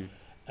have an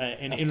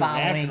international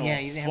following, yeah,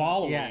 you didn't have-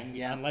 following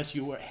yeah. unless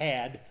you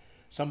had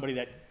somebody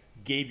that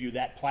gave you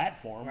that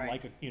platform, Right.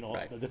 like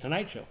Right. the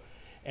Tonight Show,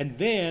 and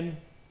then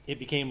it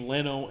became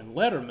Leno and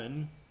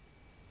Letterman.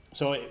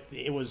 So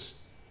it was.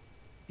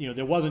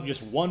 There wasn't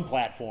just one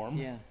platform.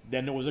 Yeah.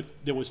 Then there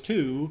was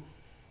two,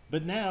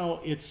 but now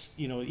it's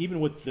even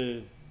with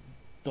the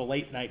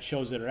late night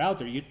shows that are out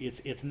there,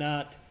 it's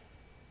not.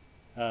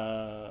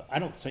 I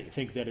don't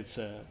think that it's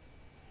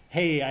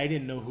hey, I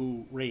didn't know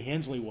who Ray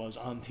Hensley was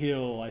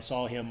until I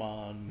saw him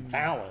on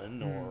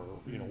Fallon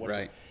or whatever.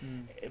 Right.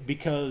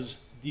 Because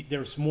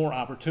there's more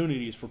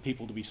opportunities for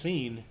people to be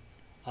seen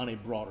on a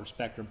broader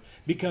spectrum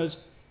because.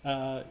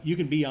 You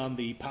can be on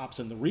the Pops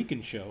and the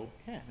Rican show,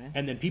 Yeah, man.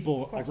 and then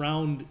people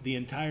around the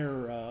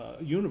entire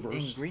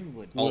universe, In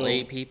Greenwood. All Well,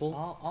 8 people?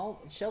 All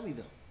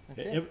Shelbyville.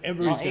 That's it.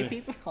 everybody's all 8 gonna-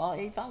 people, all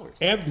 8 followers.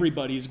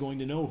 everybody's going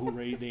to know who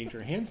Ray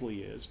Danger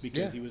Hensley is because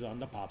Yeah. he was on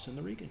the Pops and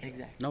the Rican show.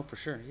 Exactly. No, for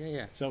sure. Yeah,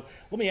 yeah. So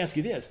let me ask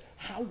you this: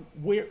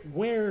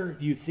 where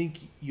do you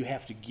think you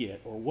have to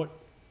get, or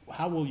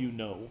how will you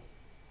know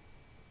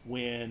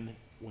when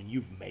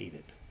you've made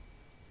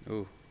it?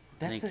 Ooh.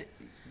 That's think,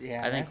 a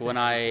yeah. I think that's when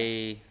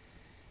a-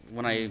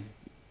 I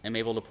am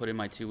able to put in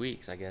my 2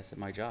 weeks, I guess, at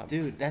my job.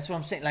 Dude, that's what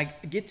I'm saying.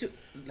 Like,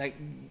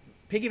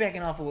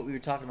 piggybacking off of what we were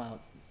talking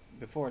about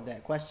before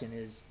that question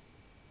is,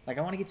 like,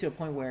 I want to get to a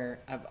point where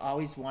I've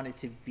always wanted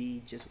to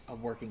be just a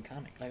working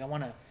comic. Like, I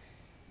want to,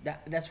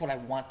 that's what I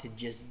want to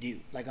just do.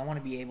 Like, I want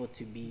to be able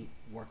to be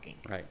working.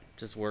 Right.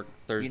 Just work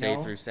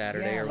Thursday through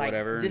Saturday or like,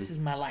 whatever. This and- is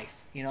my life.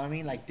 You know what I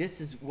mean? Like,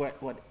 this is what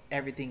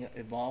everything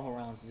evolve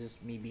around is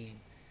just me being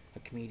a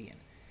comedian.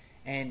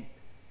 And,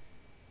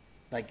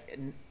 like,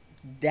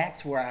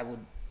 that's where I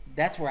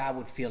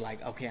would feel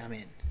like, okay, I'm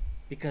in.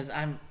 Because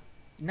I'm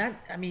not,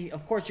 I mean,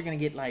 of course you're going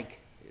to get, like,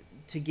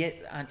 to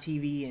get on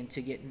TV and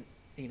to get,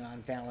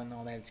 on Fallon and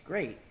all that, it's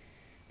great.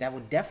 That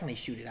would definitely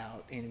shoot it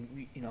out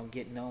and,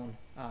 get known,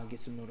 get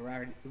some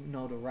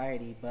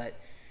notoriety. But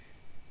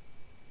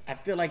I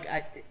feel like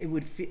I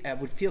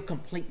would feel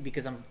complete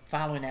because I'm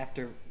following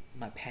after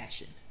my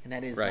passion. And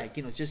that is, Right.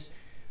 like, just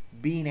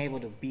being able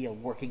to be a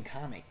working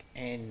comic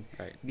and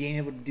Right. being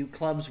able to do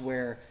clubs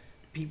where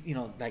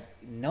people, like,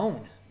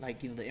 known, like,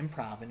 the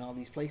Improv and all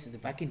these places.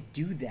 If I can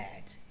do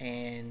that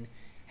and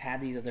have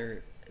these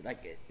other,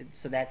 like,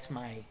 so that's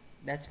my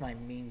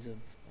means of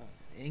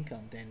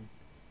income, then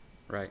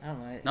right. I don't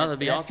know. No, that'd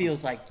be that awesome.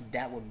 feels like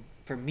that would,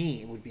 for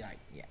me, it would be like,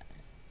 yeah.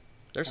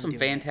 There's I'm some doing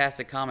that.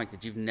 fantastic comics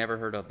that you've never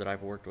heard of that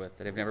I've worked with,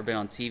 that have never been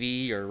on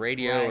TV or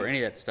radio or Right. any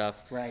of that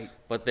stuff. Right.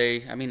 But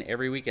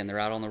every weekend they're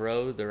out on the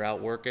road, they're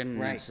out working, and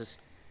Right. it's just,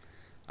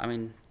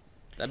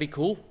 that'd be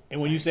cool.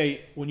 And when you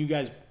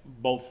guys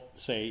both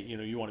say,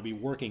 you want to be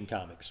working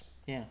comics,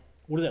 Yeah.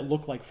 what does that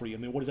look like for you? I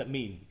mean, what does that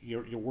mean?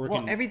 You're working.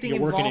 Well, everything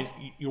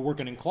you're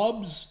working in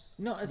clubs.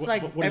 No, it's What-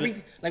 like what is it?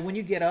 everything. Like when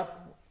you get up,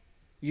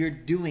 you're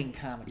doing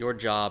comedy. Your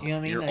job, You know what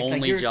I mean? your It's like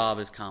only you're- job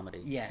is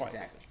comedy. Yeah, Right.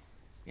 exactly.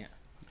 Yeah.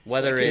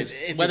 Whether So, 'cause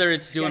it's if whether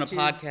it's it's doing a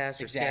sketches- podcast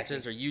or exactly.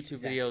 sketches or YouTube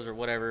Exactly. videos or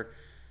whatever,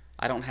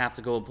 I don't have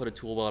to go and put a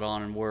tool belt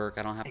on and work.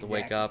 I don't have to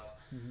wake Exactly. up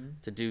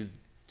to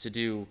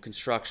do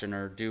construction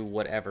or do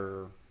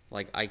whatever.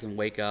 Like, I can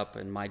wake up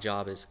and my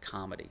job is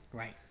comedy.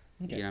 Right.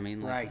 You know what I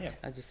mean? Like, Right. Yeah.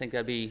 I just think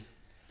that'd be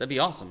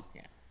awesome.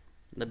 Yeah.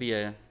 That'd be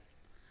I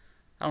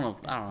don't know.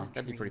 That's a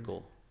That'd be pretty dream.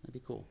 cool. That'd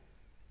be cool.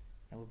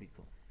 That would be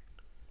cool.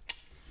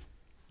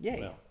 Yay.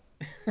 Well,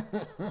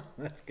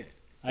 That's good.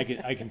 I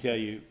can tell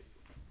you,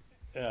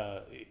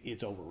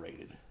 it's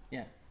overrated.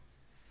 Yeah.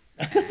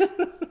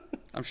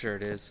 I'm sure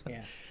it is.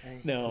 Yeah. Hey.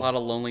 No, A lot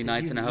of lonely So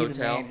nights in a you the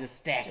hotel. man just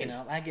stacking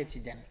up. I get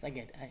you, Dennis.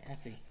 I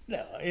see.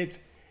 No, it's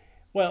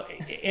well,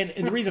 and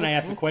the reason I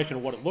asked the question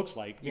of what it looks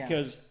like Yeah.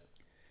 because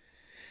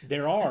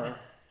there are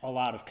a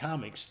lot of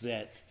comics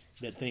that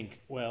think,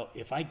 well,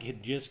 if I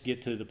could just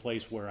get to the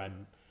place where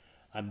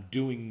I'm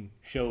doing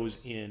shows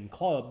in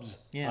clubs,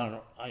 Yeah. I don't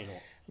know,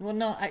 Well,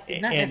 no, not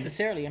And-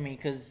 necessarily. I mean,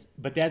 because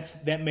but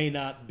that may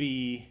not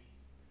be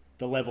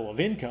the level of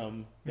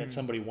income that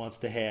somebody wants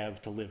to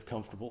have to live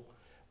comfortable.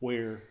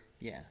 Where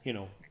yeah,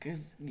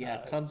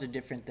 Uh, clubs are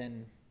different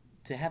than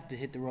to have to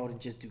hit the road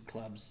and just do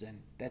clubs.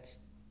 And that's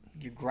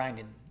you're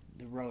grinding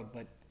the road,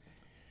 but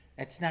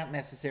it's not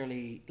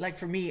necessarily like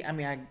for me. I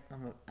mean,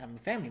 I'm a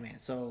family man,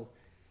 so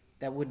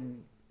that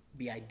wouldn't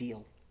be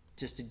ideal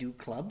just to do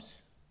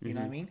clubs. You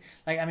know what I mean?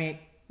 Like, I mean,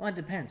 well, it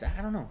depends.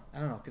 I don't know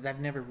because I've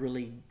never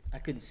really. I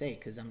couldn't say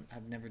because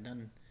I've never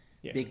done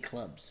big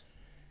clubs,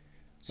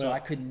 so Well, I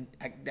couldn't.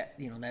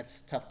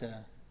 That's tough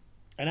to.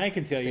 And I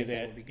can tell Say you if that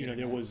that, would be you know,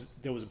 good or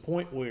there was a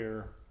point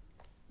where,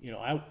 you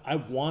know, I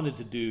wanted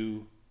to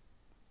do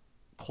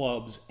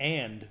clubs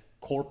and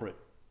corporate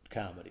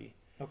comedy.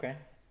 Okay.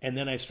 And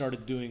then I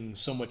started doing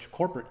so much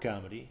corporate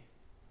comedy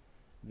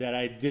that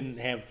I didn't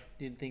have,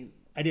 Didn't think.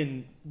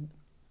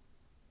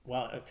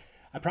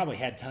 I probably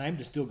had time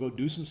to still go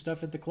do some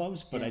stuff at the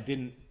clubs, but Yeah.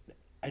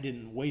 I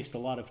didn't waste a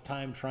lot of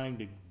time trying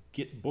to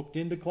get booked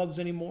into clubs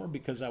anymore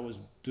because I was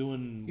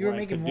doing You were what I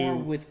making could more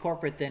do with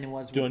corporate than it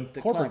was doing with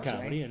the corporate clubs,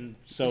 comedy. right? And You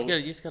so,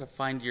 you just gotta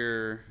find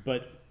your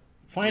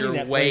finding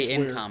that way place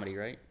in where, comedy,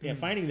 right? Yeah,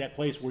 finding that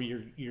place where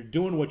you're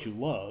doing what you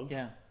love,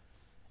 Yeah.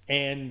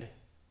 and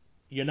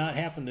you're not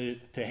having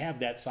to have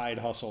that side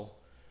hustle.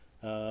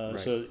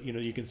 So you know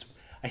you can.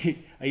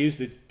 I used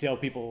to tell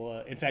people.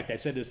 In fact, I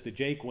said this to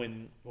Jake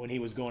when he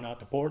was going out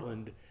to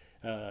Portland.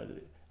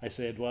 I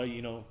said, well,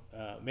 you know,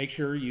 make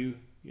sure you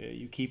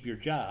keep your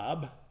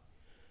job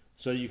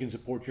so you can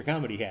support your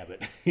comedy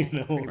habit. You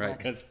know, Right.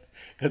 because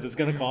it's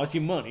going to cost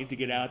you money to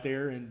get out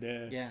there and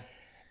Yeah.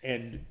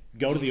 and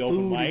go to Eat the open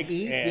food and mics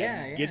eat,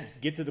 and yeah.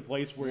 get to the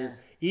place where Yeah.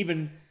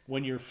 even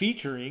when you're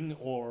featuring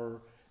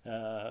or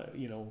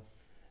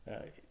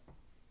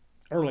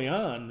early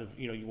on,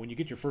 you know, when you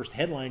get your first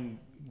headline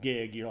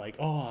gig, you're like,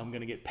 oh, I'm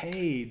going to get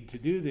paid to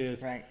do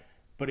this, Right.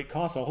 but it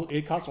costs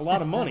a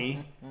lot of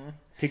money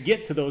to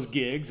get to those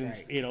gigs, and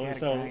Right. you know, You gotta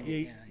so grind it,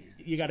 you,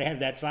 yeah. got to have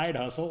that side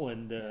hustle,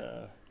 and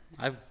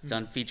I've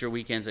done feature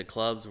weekends at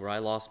clubs where I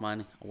lost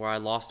money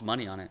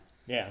on it.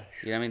 yeah,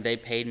 You know what I mean? They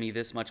paid me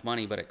this much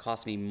money, but it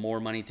cost me more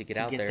money to get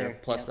out get there, there,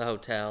 plus yep. the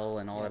hotel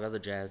and all that other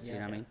jazz. You know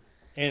what I mean?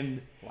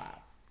 and Wow.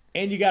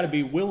 and you got to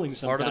be willing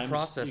part of sometimes. the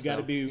process, you got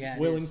to though. be Yeah, it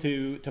willing is.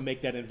 to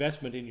make that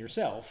investment in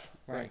yourself,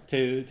 Right.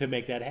 To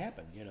make that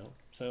happen. You know,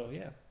 so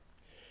yeah.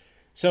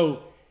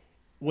 So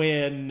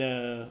when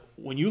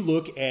you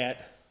look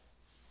at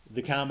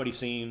the comedy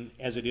scene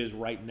as it is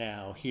right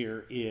now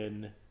here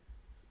in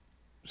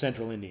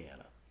Central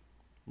Indiana,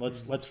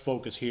 let's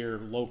focus here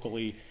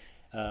locally,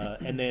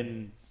 and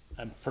then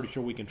I'm pretty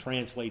sure we can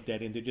translate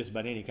that into just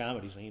about any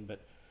comedy scene.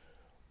 But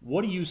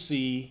what do you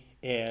see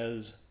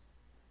as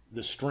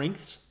the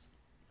strengths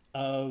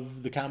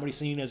of the comedy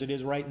scene as it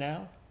is right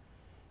now,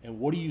 and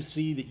what do you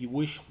see that you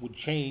wish would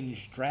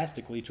change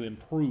drastically to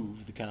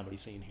improve the comedy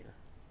scene here?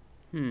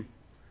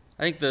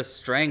 I think the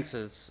strengths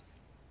is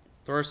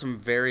there are some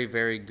very,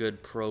 very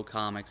good pro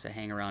comics that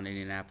hang around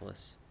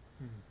Indianapolis,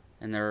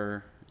 and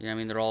they're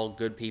all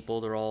good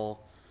people. They're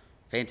all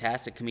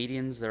fantastic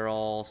comedians. They're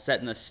all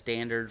setting the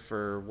standard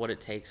for what it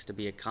takes to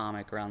be a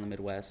comic around the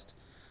Midwest.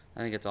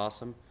 I think it's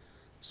awesome.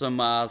 Some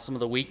of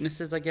the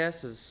weaknesses, I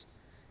guess, is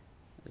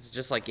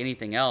just like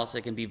anything else.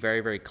 It can be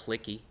very, very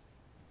cliquey.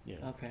 Yeah.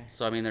 Okay.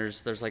 So I mean,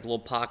 there's like little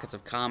pockets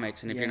of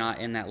comics, and if Yeah. you're not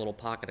in that little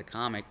pocket of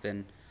comic,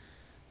 then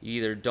you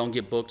either don't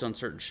get booked on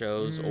certain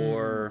shows,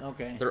 or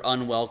okay. they're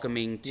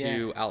unwelcoming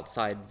to Yeah.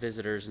 outside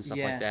visitors and stuff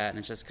Yeah. like that. And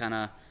it's just kind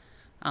of,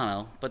 I don't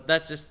know. But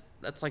that's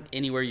like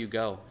anywhere you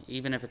go,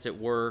 even if it's at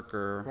work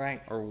or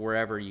Right. or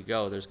wherever you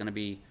go, there's going to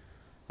be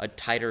a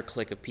tighter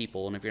clique of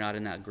people, and if you're not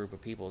in that group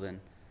of people,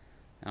 then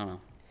I don't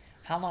know.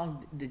 How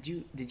long did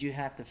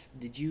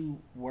you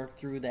work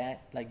through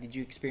that? Like, did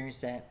you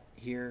experience that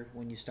here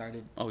when you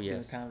started? Oh, doing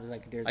yes. comedy?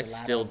 Like, there's I a lot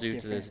still of do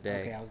to this different-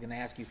 day. Okay, I was gonna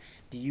ask you,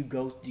 do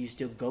you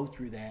still go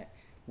through that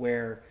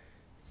where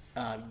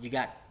you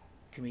got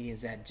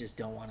comedians that just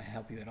don't want to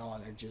help you at all?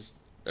 They're just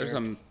There's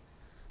jerks?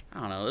 I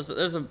don't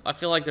know. I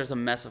feel like there's a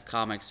mess of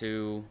comics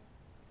who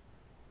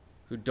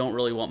don't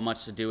really want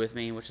much to do with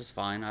me, which is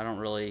fine. I don't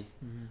really.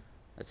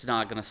 It's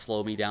not gonna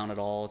slow me down at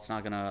all. It's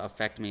not gonna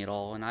affect me at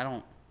all, and I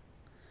don't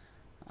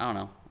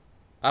know.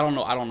 I don't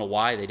know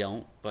why they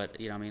don't, but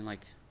you know what I mean,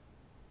 like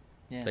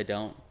Yeah. they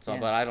don't. So, Yeah.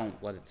 but I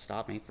don't let it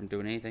stop me from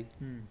doing anything.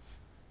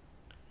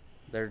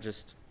 They're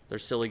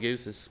silly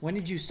gooses. When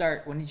did you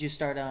start?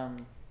 The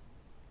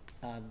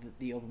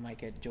open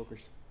mic at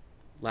Joker's?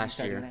 Last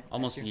started doing year, that last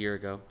almost a year? year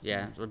ago.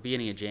 Yeah, the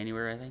beginning of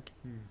January, I think.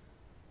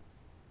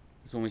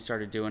 Is when we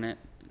started doing it,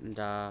 and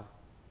I've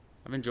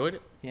enjoyed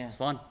it. Yeah. It's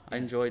fun. I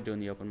Yeah. enjoyed doing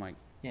the open mic.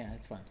 Yeah,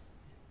 it's fun.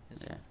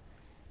 It's Yeah. fun.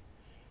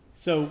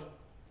 So,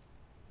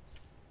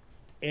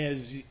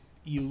 as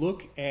you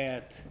look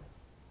at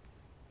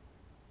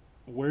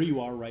where you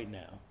are right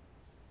now,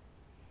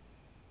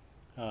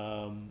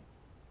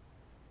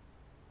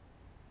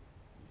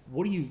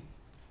 what do you,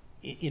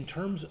 in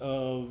terms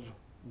of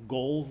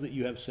goals that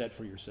you have set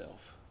for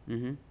yourself,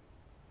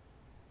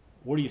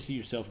 where do you see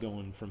yourself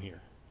going from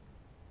here?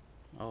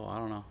 Oh, I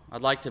don't know.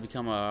 I'd like to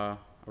become a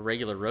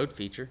regular road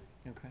feature.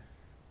 Okay.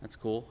 That's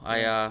cool. I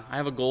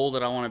have a goal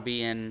that I want to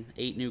be in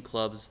 8 new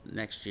clubs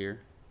next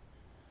year.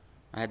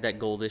 I had that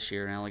goal this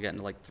year, and I only got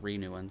into like 3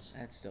 new ones.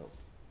 That's dope.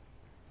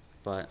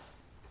 But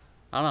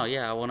I don't know.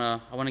 Yeah, I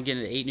wanna get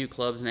into 8 new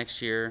clubs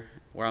next year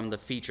where I'm the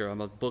feature.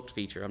 I'm a booked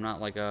feature. I'm not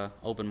like a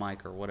open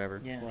mic or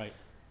whatever. Yeah. Right.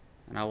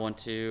 And I want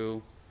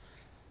to,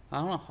 I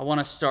don't know. I want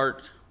to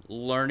start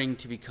learning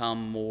to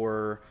become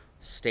more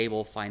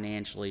stable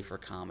financially for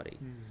comedy.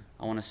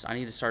 I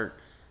need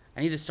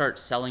to start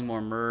selling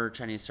more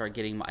merch. I need to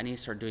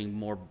start doing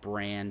more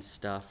brand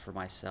stuff for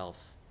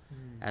myself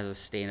as a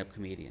stand-up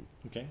comedian.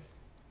 Okay.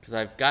 Because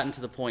I've gotten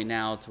to the point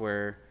now to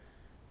where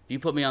if you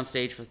put me on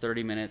stage for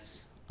 30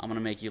 minutes, I'm going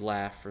to make you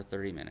laugh for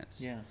 30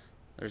 minutes. Yeah.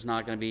 There's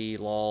not going to be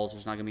lulls.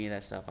 There's not going to be any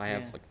of that stuff. I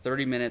have Yeah. like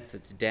 30 minutes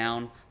that's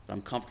down, that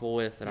I'm comfortable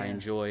with, that I Yeah.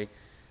 enjoy,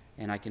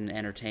 and I can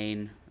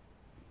entertain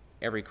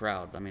every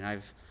crowd. I mean,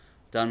 I've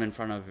done them in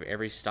front of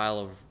every style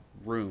of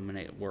room, and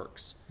it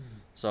works.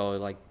 So,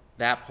 like,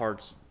 that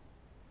part's,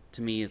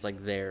 to me, is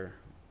like there.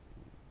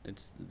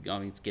 It's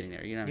getting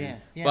there, you know what I Yeah,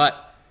 mean? yeah.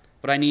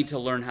 But I need to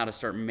learn how to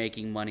start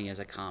making money as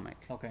a comic.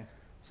 Okay.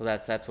 So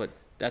that's what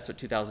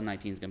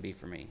 2019 is going to be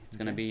for me. It's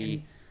going to Okay.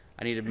 be,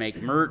 I need to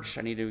make merch.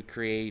 I need to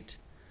create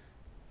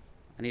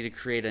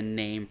a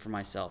name for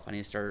myself. I need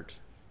to start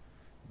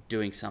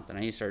doing something. I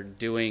need to start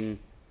doing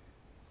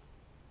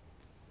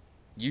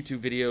YouTube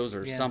videos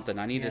or Yeah. something.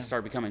 I need Yeah. to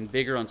start becoming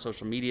bigger on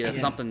social media. That's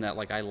Yeah. something that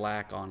like I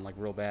lack on like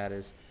real bad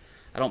is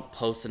I don't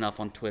post enough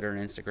on Twitter and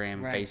Instagram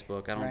and Right.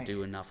 Facebook. I don't Right.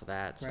 do enough of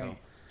that. So Right.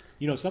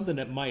 You know, something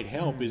that might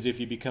help is if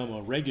you become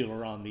a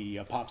regular on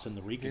the Pops and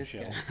the Rican This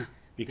show. guy.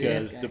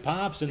 Because This guy. the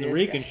Pops and the This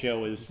Rican guy.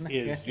 show is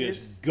It's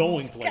just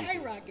going places.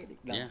 skyrocketing.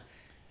 No, yeah.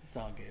 it's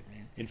all good,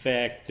 man. In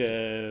fact,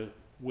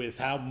 with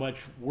how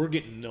much we're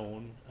getting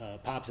known,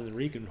 Pops and the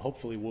Rican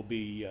hopefully will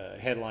be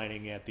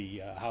headlining at the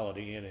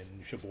Holiday Inn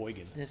in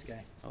Sheboygan. This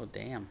guy. Oh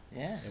damn.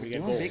 Yeah, we we're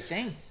got doing big goals.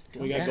 things. We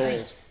Doing got big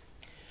goals. things.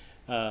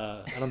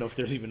 I don't know if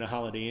there's even a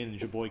Holiday Inn in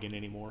Sheboygan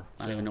anymore.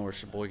 I don't even know where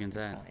Sheboygan's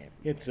at. Oh,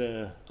 yeah. It's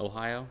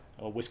Ohio?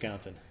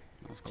 Wisconsin.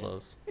 That was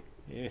close.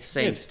 Yeah,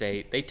 Same it's-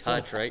 state. They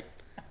touch, right?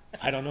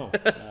 I don't know.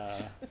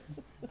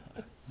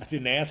 I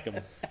didn't ask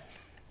him.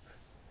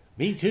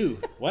 Me too.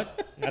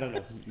 What? I don't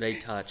know. They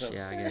touch. So-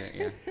 Yeah, I get it.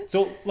 Yeah.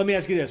 So let me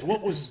ask you this: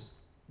 what was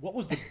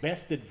the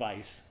best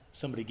advice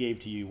somebody gave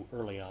to you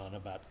early on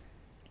about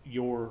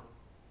your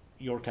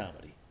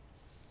comedy?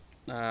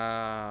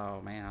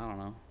 Oh man, I don't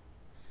know.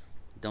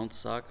 Don't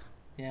suck.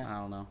 Yeah. I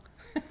don't know.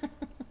 The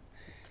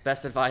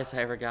best advice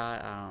I ever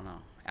got.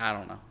 I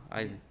don't know.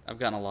 I've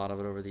gotten a lot of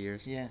it over the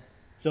years. Yeah.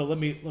 So let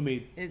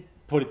me It,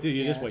 put it to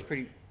you yeah, this that's way: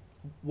 pretty.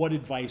 what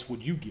advice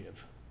would you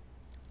give?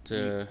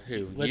 To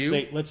who? Let's you?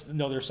 say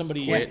there's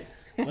somebody. Quit.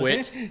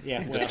 Quit.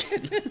 Yeah. Well,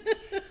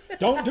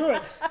 don't do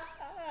it.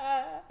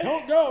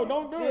 Don't go.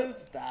 Don't do it.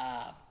 Just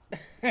stop.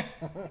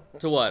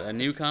 To what? A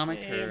new comic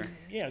or?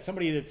 Yeah,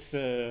 somebody that's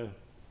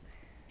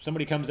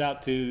somebody comes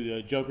out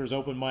to Joker's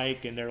open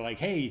mic and they're like,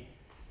 "Hey,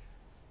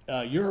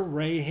 you're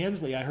Ray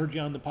Hensley. I heard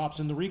you on the Pops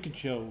and the Rican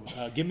show.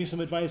 Give me some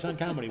advice on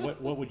comedy."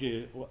 What would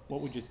you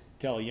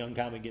tell a young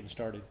comic getting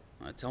started?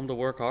 I tell them to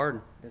work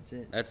hard. That's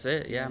it. That's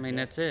it. Yeah, I mean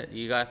that's it.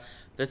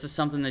 This is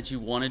something that you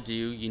want to do.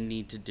 You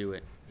need to do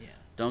it. Yeah.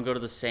 Don't go to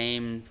the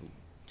same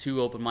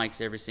 2 open mics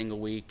every single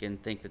week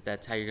and think that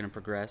that's how you're going to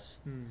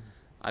progress.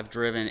 I've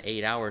driven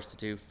 8 hours to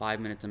do 5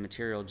 minutes of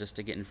material just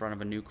to get in front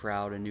of a new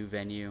crowd, a new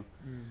venue,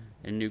 and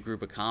a new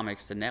group of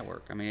comics to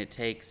network. I mean, it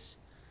takes.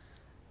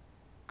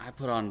 I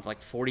put on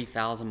like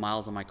 40,000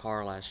 miles on my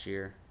car last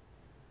year,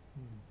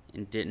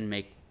 and didn't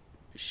make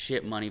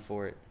shit money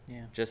for it.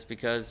 Yeah. Just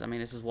because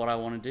this is what I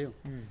want to do.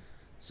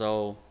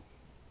 So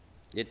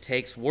it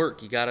takes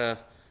work. You gotta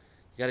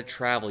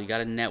travel. You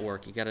gotta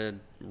network. You gotta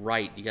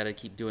write. You gotta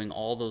keep doing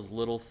all those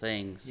little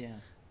things. Yeah.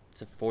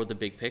 For the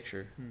big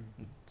picture.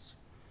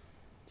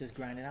 Just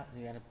grind it out.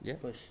 You gotta Yeah.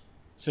 push.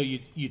 So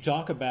you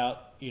talk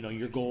about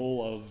your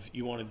goal of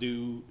you want to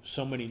do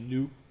so many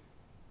new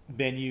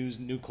venues,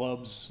 new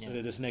clubs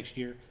Yeah. this next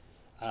year.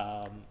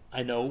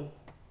 I know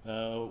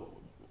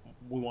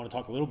we want to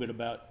talk a little bit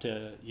about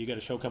you got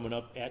a show coming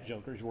up at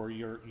Joker's where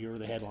you're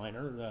the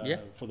headliner Yeah.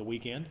 for the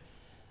weekend,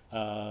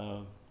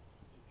 and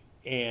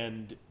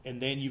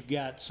then you've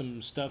got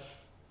some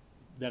stuff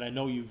that I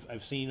know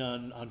I've seen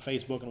on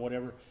Facebook and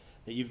whatever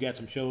that you've got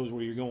some shows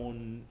where you're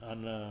going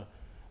on.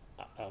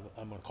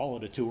 I'm going to call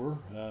it a tour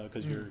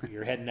because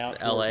you're heading out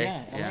to LA.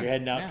 Yeah, Yeah. You're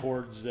heading out Yeah.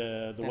 towards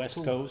the That's West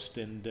cool. Coast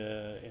and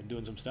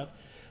doing some stuff.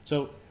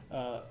 So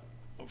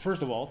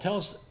first of all, tell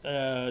us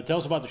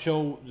about the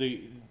show,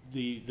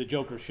 the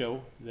Joker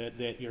show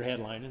that you're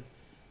headlining.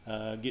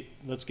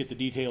 Let's get the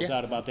details Yeah.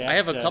 out about that. I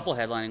have a couple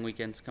headlining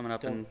weekends coming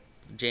up in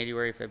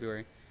January,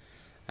 February.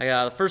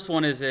 The first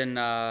one is in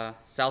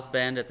South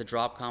Bend at the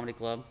Drop Comedy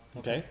Club.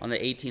 Okay. On the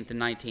 18th and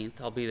 19th.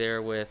 I'll be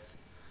there with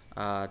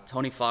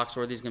Tony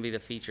Foxworthy's going to be the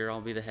feature.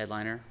 I'll be the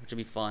headliner, which will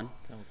be fun.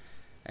 So,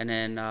 And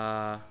then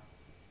I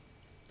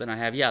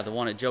have, the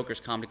one at Joker's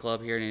Comedy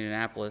Club here in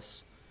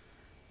Indianapolis.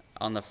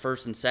 On the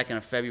 1st and 2nd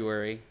of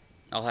February,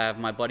 I'll have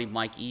my buddy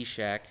Mike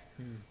Eshak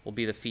will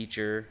be the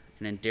feature,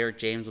 and then Derek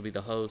James will be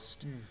the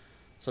host.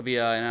 So it'll be,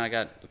 and I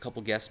got a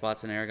couple guest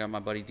spots in there. I got my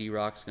buddy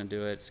D-Rock's going to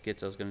do it.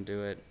 Schizo's going to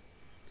do it.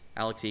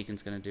 Alex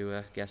Eakin's going to do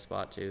a guest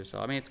spot too.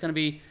 So, it's going to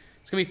be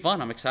It's gonna be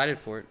fun. I'm excited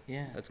for it.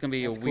 Yeah, It's gonna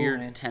be that's a cool, weird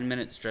man. 10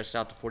 minutes stretched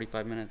out to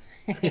 45 minutes.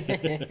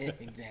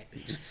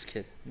 Exactly. Just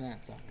kidding. No,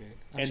 it's all good.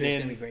 I'm And sure it's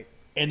then- gonna be great.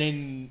 And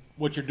then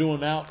what you're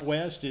doing out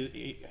west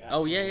is.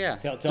 Oh yeah.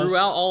 Tell us-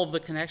 Throughout all of the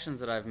connections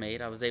that I've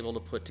made, I was able to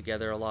put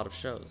together a lot of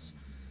shows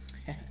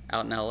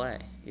out in LA.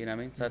 You know what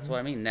I mean? So that's what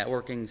I mean.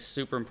 Networking's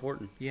super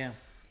important. Yeah.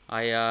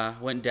 I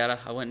went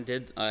and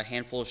did a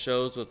handful of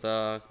shows with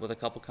a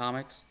couple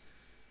comics,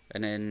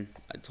 and then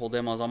I told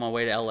them I was on my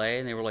way to LA,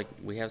 and they were like,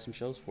 "We have some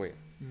shows for you."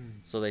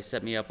 So they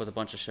set me up with a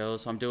bunch of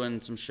shows. So I'm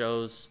doing some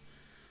shows,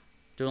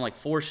 doing like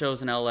 4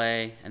 shows in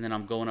LA, and then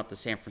I'm going up to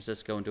San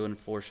Francisco and doing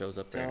 4 shows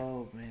up there.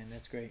 Oh man,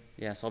 that's great.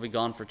 Yeah, so I'll be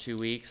gone for 2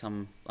 weeks.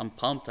 I'm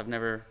pumped. I've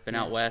never been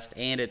out west,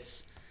 and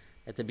it's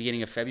at the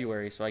beginning of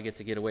February, so I get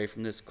to get away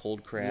from this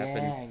cold crap.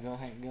 Yeah, And go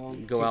ahead, go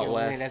go out kick it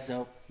away. west. That's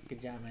dope. Good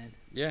job, man.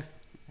 yeah,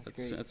 That's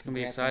great. That's gonna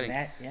be Congrats on exciting.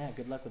 that. Yeah,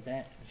 good luck with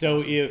that.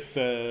 So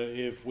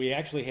if we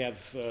actually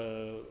have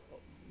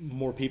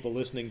more people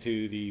listening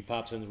to the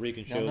Pops and the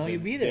Rican show, know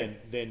you'll be there.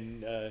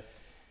 then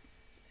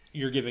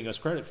you're giving us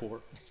credit for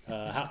it.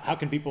 How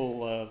can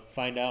people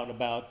find out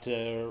about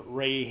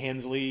Ray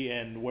Hensley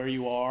and where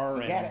you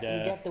are? You got,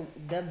 and you got the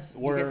dubs.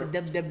 where- You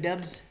got the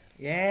dubs.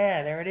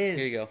 Yeah, there it is.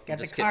 Here you go. Got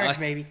the Just kidding. cards,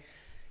 baby.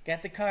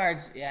 Got the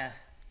cards. Yeah.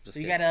 Just So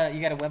you kidding.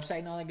 got a website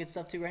and all that good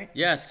stuff too, right?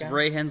 Yeah, it's Scott?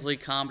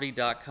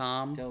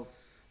 RayHensleyComedy.com. Dope.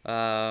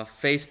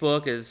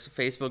 Facebook is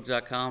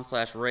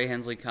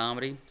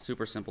facebook.com/RayHensleyComedy.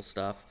 Super simple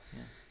stuff.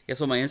 Guess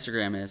what my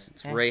Instagram is?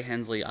 It's Yeah. Ray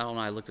Hensley. I don't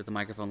know. I looked at the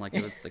microphone like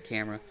it was the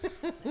camera.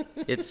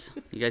 It's,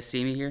 you guys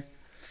see me here?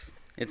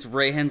 It's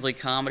Ray Hensley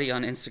Comedy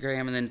on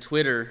Instagram, and then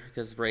Twitter,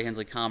 because Ray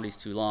Hensley Comedy's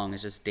too long,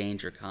 it's just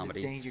Danger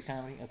Comedy. Danger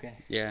comedy. Okay.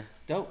 Yeah.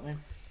 Dope, man.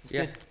 That's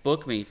Yeah. good.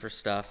 Book me for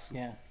stuff.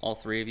 Yeah. All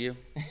 3 of you.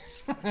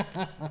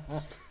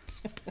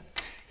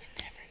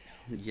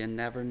 You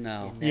never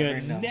know. You never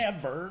you know.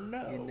 never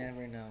know. You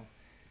never know.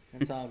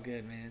 That's all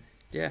good, man.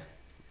 Yeah.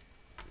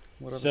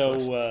 What other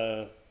questions?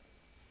 So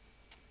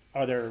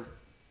are there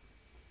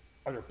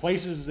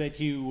places that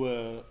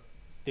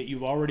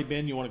you've already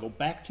been you want to go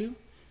back to?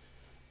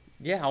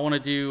 Yeah, I want to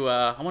do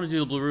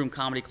the Blue Room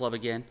Comedy Club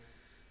again.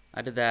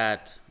 I did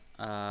that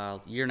a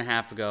year and a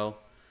half ago.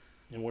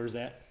 And where's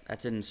that?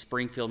 That's in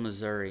Springfield,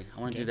 Missouri.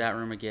 I want to do that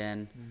room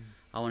again.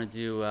 I want to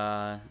do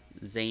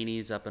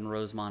Zany's up in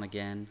Rosemont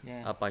again,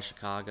 Yeah. up by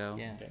Chicago.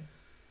 Yeah. Okay.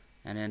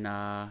 And then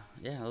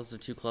those are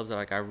 2 clubs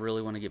that I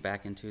really want to get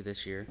back into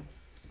this year,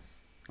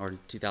 or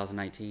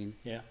 2019.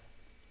 Yeah.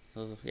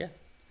 Those, yeah.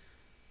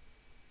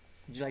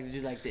 Would you like to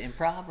do like the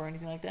improv or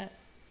anything like that?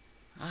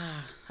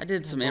 I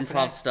did some Go for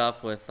improv that.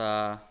 stuff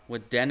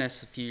with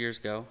Dennis a few years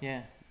ago,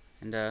 Yeah.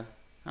 and I don't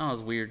know, it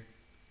was weird.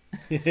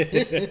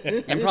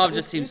 Improv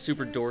just seems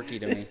super dorky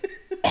to me.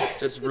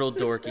 Just real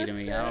dorky to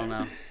me. I don't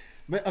know.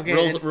 But okay.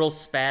 Real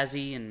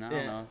spazzy, and I don't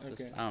Yeah, know. It's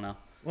just, okay. I don't know.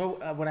 Well,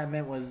 what I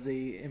meant was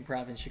the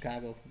improv in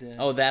Chicago.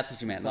 Oh, that's what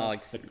you meant. Not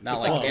like club.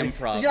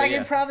 improv. If you like but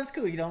yeah. improv, it's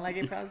cool. You don't like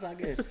improv, it's all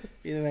good.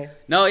 Either way.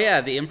 No,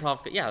 yeah, the improv.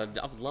 Yeah, I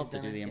would love to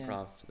You've do the done it, yeah.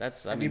 improv.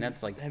 That's. I Have mean, you-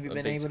 that's like. have you a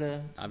been big- able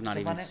to I've not jump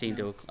even on it? seen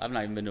No. I've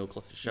not even been to a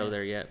show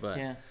there yet, but.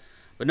 Yeah.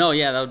 But no,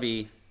 yeah, that'd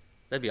be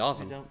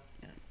awesome. Dope.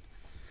 Yeah.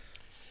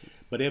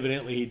 But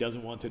evidently he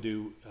doesn't want to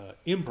do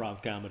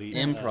improv comedy.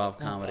 Improv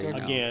comedy. sorry.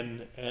 no.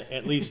 Again,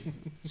 at least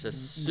It's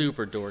just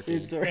super dorky.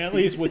 It's all right. at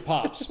least with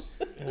Pops.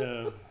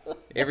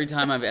 Every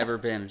time I've ever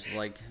been, it's just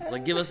like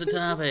give us a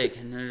topic,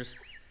 and there's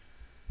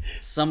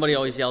somebody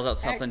always yells out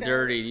something Act out.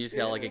 dirty, and you just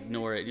gotta like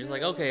ignore it. You're just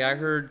like, okay, I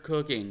heard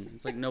cooking.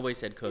 It's like nobody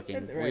said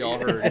cooking. We Right. all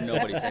heard, and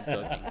nobody said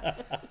cooking.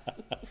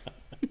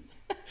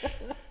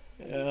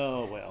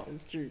 Oh well.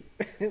 It's true.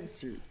 It's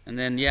true. And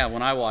then yeah,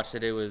 when I watched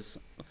it, it was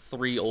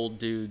 3 old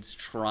dudes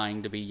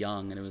trying to be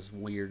young, and it was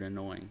weird and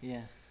annoying.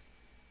 Yeah.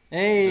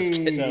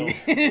 Hey. So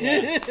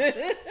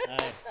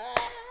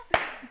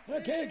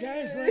okay,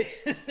 guys,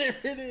 there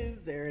it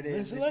is. There it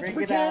is. let's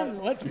Bring it out.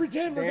 pretend. Let's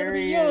pretend we're There gonna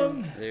be he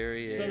young, is. There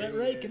he is. so that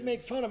Ray can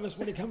make fun of us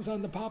when he comes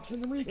on the Pops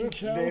and the Rican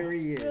show. There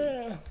he is.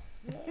 Yeah.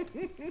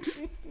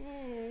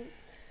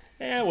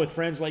 Yeah, with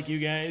friends like you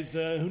guys,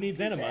 who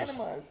needs enemas?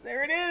 Enemas.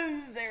 There it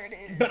is. There it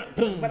is.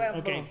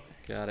 Okay.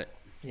 Got it.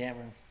 Yeah,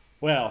 bro.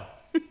 Well,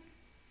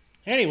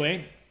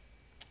 anyway,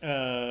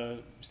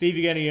 Steve,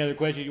 you got any other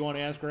questions you want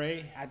to ask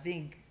Ray? I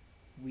think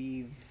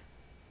we've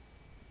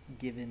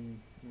given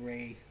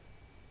Ray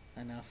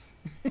enough.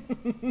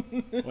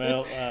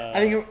 Well, I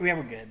think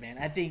we're good, man.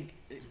 I think.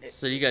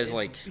 So you guys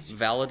like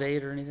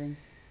validate or anything?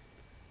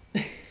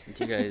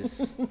 Do you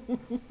guys?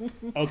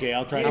 okay,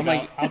 I'll try How to. do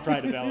I- I'll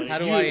try to validate. How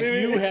do you, I-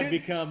 You have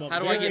become a How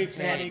do I very get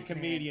funny paid?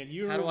 comedian.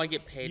 You. How do I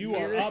get paid You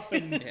for are this? up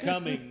and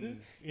coming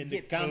in the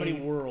Get comedy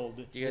paid.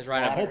 world. Do you guys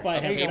write I a hope I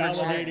have paper check?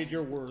 validated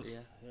your worth.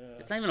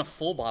 It's not even a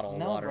full bottle of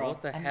No, water. bro.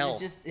 What the I mean, hell? It's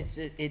just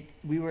it.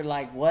 We were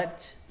like,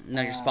 what?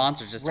 No, your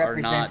sponsors just are not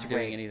represents doing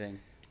Ray. anything.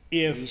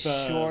 If He's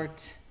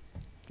short.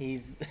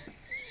 He's.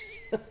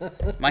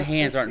 My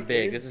hands aren't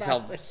big. His This is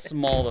how sponsor.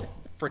 small the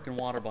freaking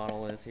water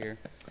bottle is here.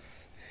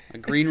 A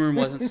green room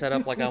wasn't set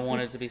up like I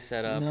wanted it to be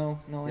set up. No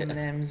Yeah.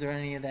 M&Ms or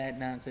any of that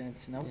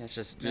nonsense. Nope. Yeah, it's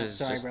just, No, it's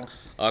sorry, just bro.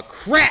 a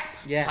crap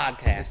Yeah.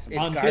 podcast. It's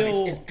Until-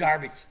 garbage. It's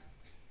garbage.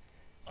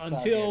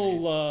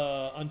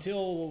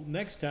 Until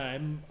next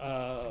time,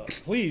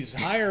 please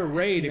hire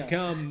Ray to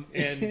come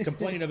and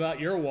complain about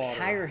your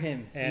water. Hire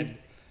him. And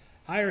He's-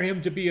 hire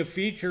him to be a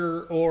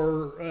feature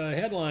or a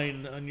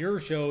headline on your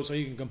show so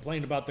you can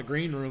complain about the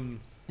green room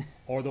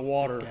or the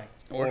water. This guy.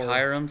 Or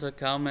hire them to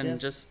come and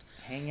just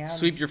hang out.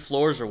 sweep your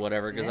floors or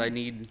whatever, because Yeah. I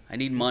need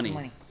money.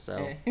 money.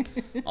 So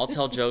I'll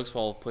tell jokes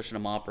while pushing a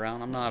mop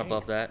around. I'm not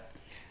above that.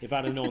 If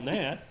I'd have known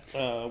that,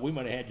 we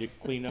might have had you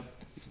clean up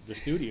the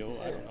studio.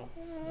 I don't know.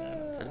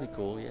 That'd be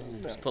cool. Yeah,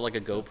 just put like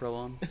a GoPro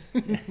on.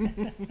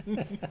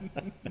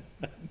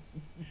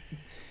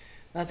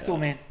 That's cool,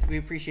 man. We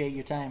appreciate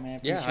your time,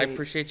 man. Yeah, I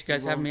appreciate you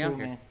guys having me out rolling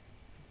here. through, man.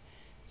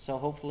 So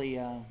hopefully,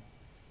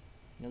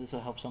 this will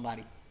help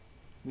somebody.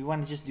 We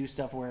want to just do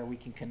stuff where we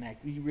can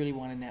connect. We really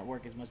want to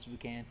network as much as we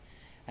can.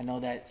 I know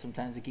that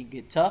sometimes it can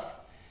get tough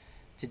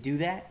to do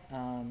that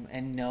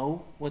and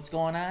know what's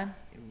going on.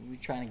 We're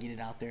trying to get it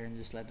out there and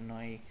just let them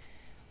know.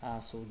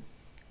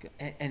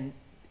 And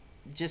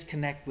just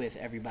connect with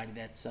everybody.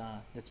 That's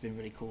been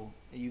really cool.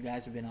 You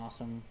guys have been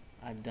awesome.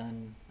 I've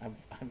gone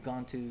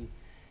to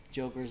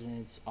Jokers, and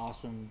it's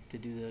awesome to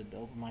do the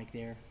open mic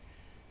there.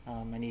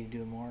 I need to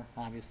do it more.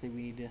 Obviously,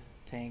 we need to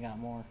hang out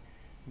more.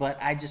 But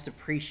I just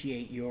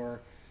appreciate your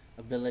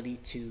ability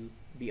to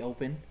be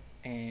open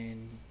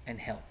and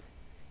help,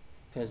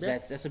 because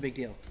that's a big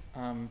deal.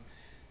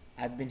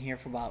 I've been here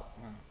for about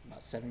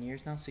 7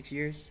 years now, 6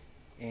 years,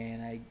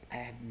 and I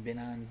haven't been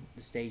on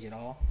the stage at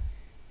all.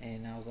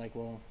 And I was like,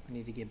 well, I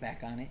need to get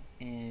back on it.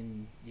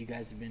 And you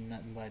guys have been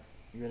nothing but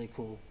really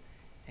cool,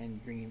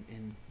 and bringing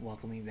and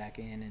welcoming me back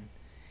in,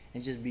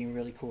 and just being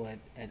really cool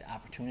at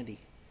opportunity.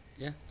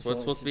 Yeah, that's what it's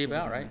supposed to be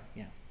about, right?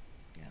 Yeah.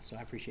 So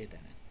I appreciate that,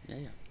 man.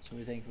 Yeah. So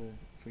we're thankful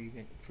for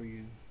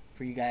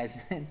you guys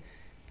and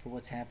for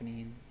what's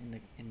happening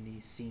in the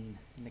scene,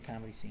 in the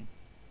comedy scene.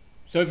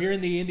 So if you're in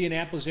the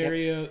Indianapolis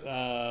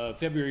area,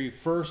 February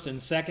 1st and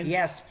 2nd,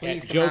 Yes,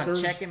 please at come Jokers,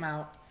 out, check him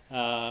out.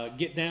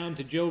 get down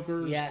to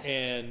Jokers Yes.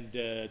 and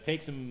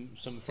take some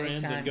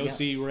friends time, and go yep.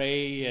 see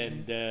Ray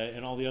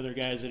and all the other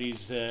guys that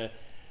he's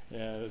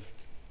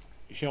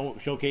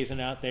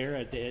showcasing out there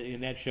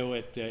in that show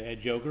at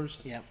Jokers.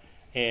 Yep.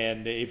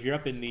 And if you're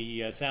up in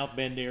the South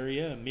Bend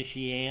area,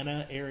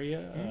 Michiana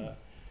area,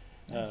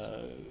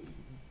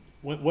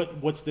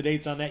 what's the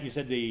dates on that? You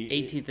said the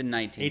 18th and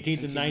 19th.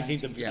 18th and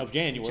 19th of, Yeah. of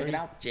January. Check it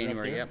out.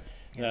 January, You're up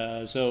yep.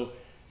 there. So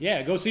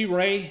yeah, go see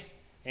Ray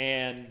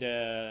and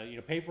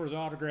pay for his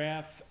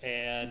autograph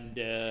and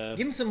Give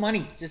him some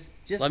money. Just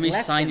Let me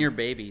bless sign him. your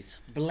babies.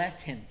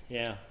 Bless him.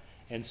 yeah.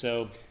 And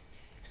so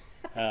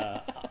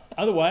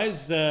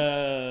otherwise,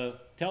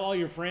 tell all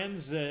your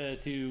friends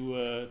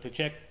to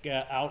check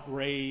out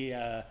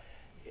Ray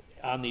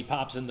on the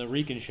Pops and the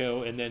Rican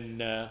show, and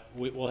then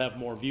we'll have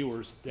more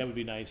viewers. That would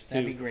be nice too.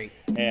 That'd be great.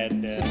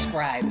 And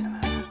Subscribe.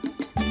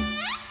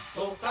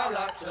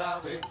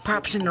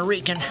 Pops and the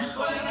Rican. Pops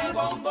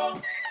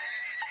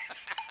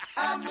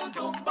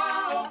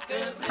and the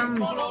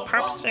Rican.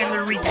 Pops and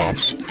the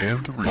Rican.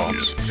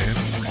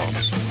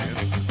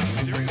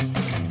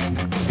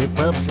 The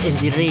Pops and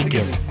the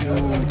Rican.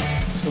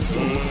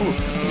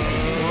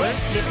 What?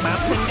 The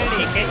Pops and the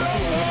Rican.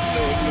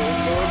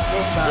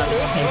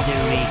 Pops and the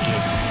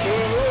Rican.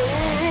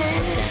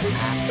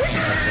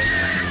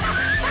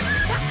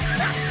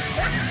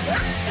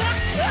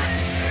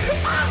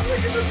 Look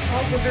at the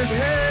top of his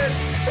head!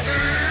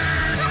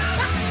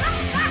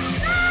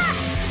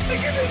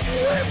 Look at his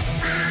lips!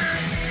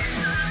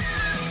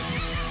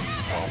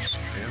 Pops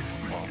and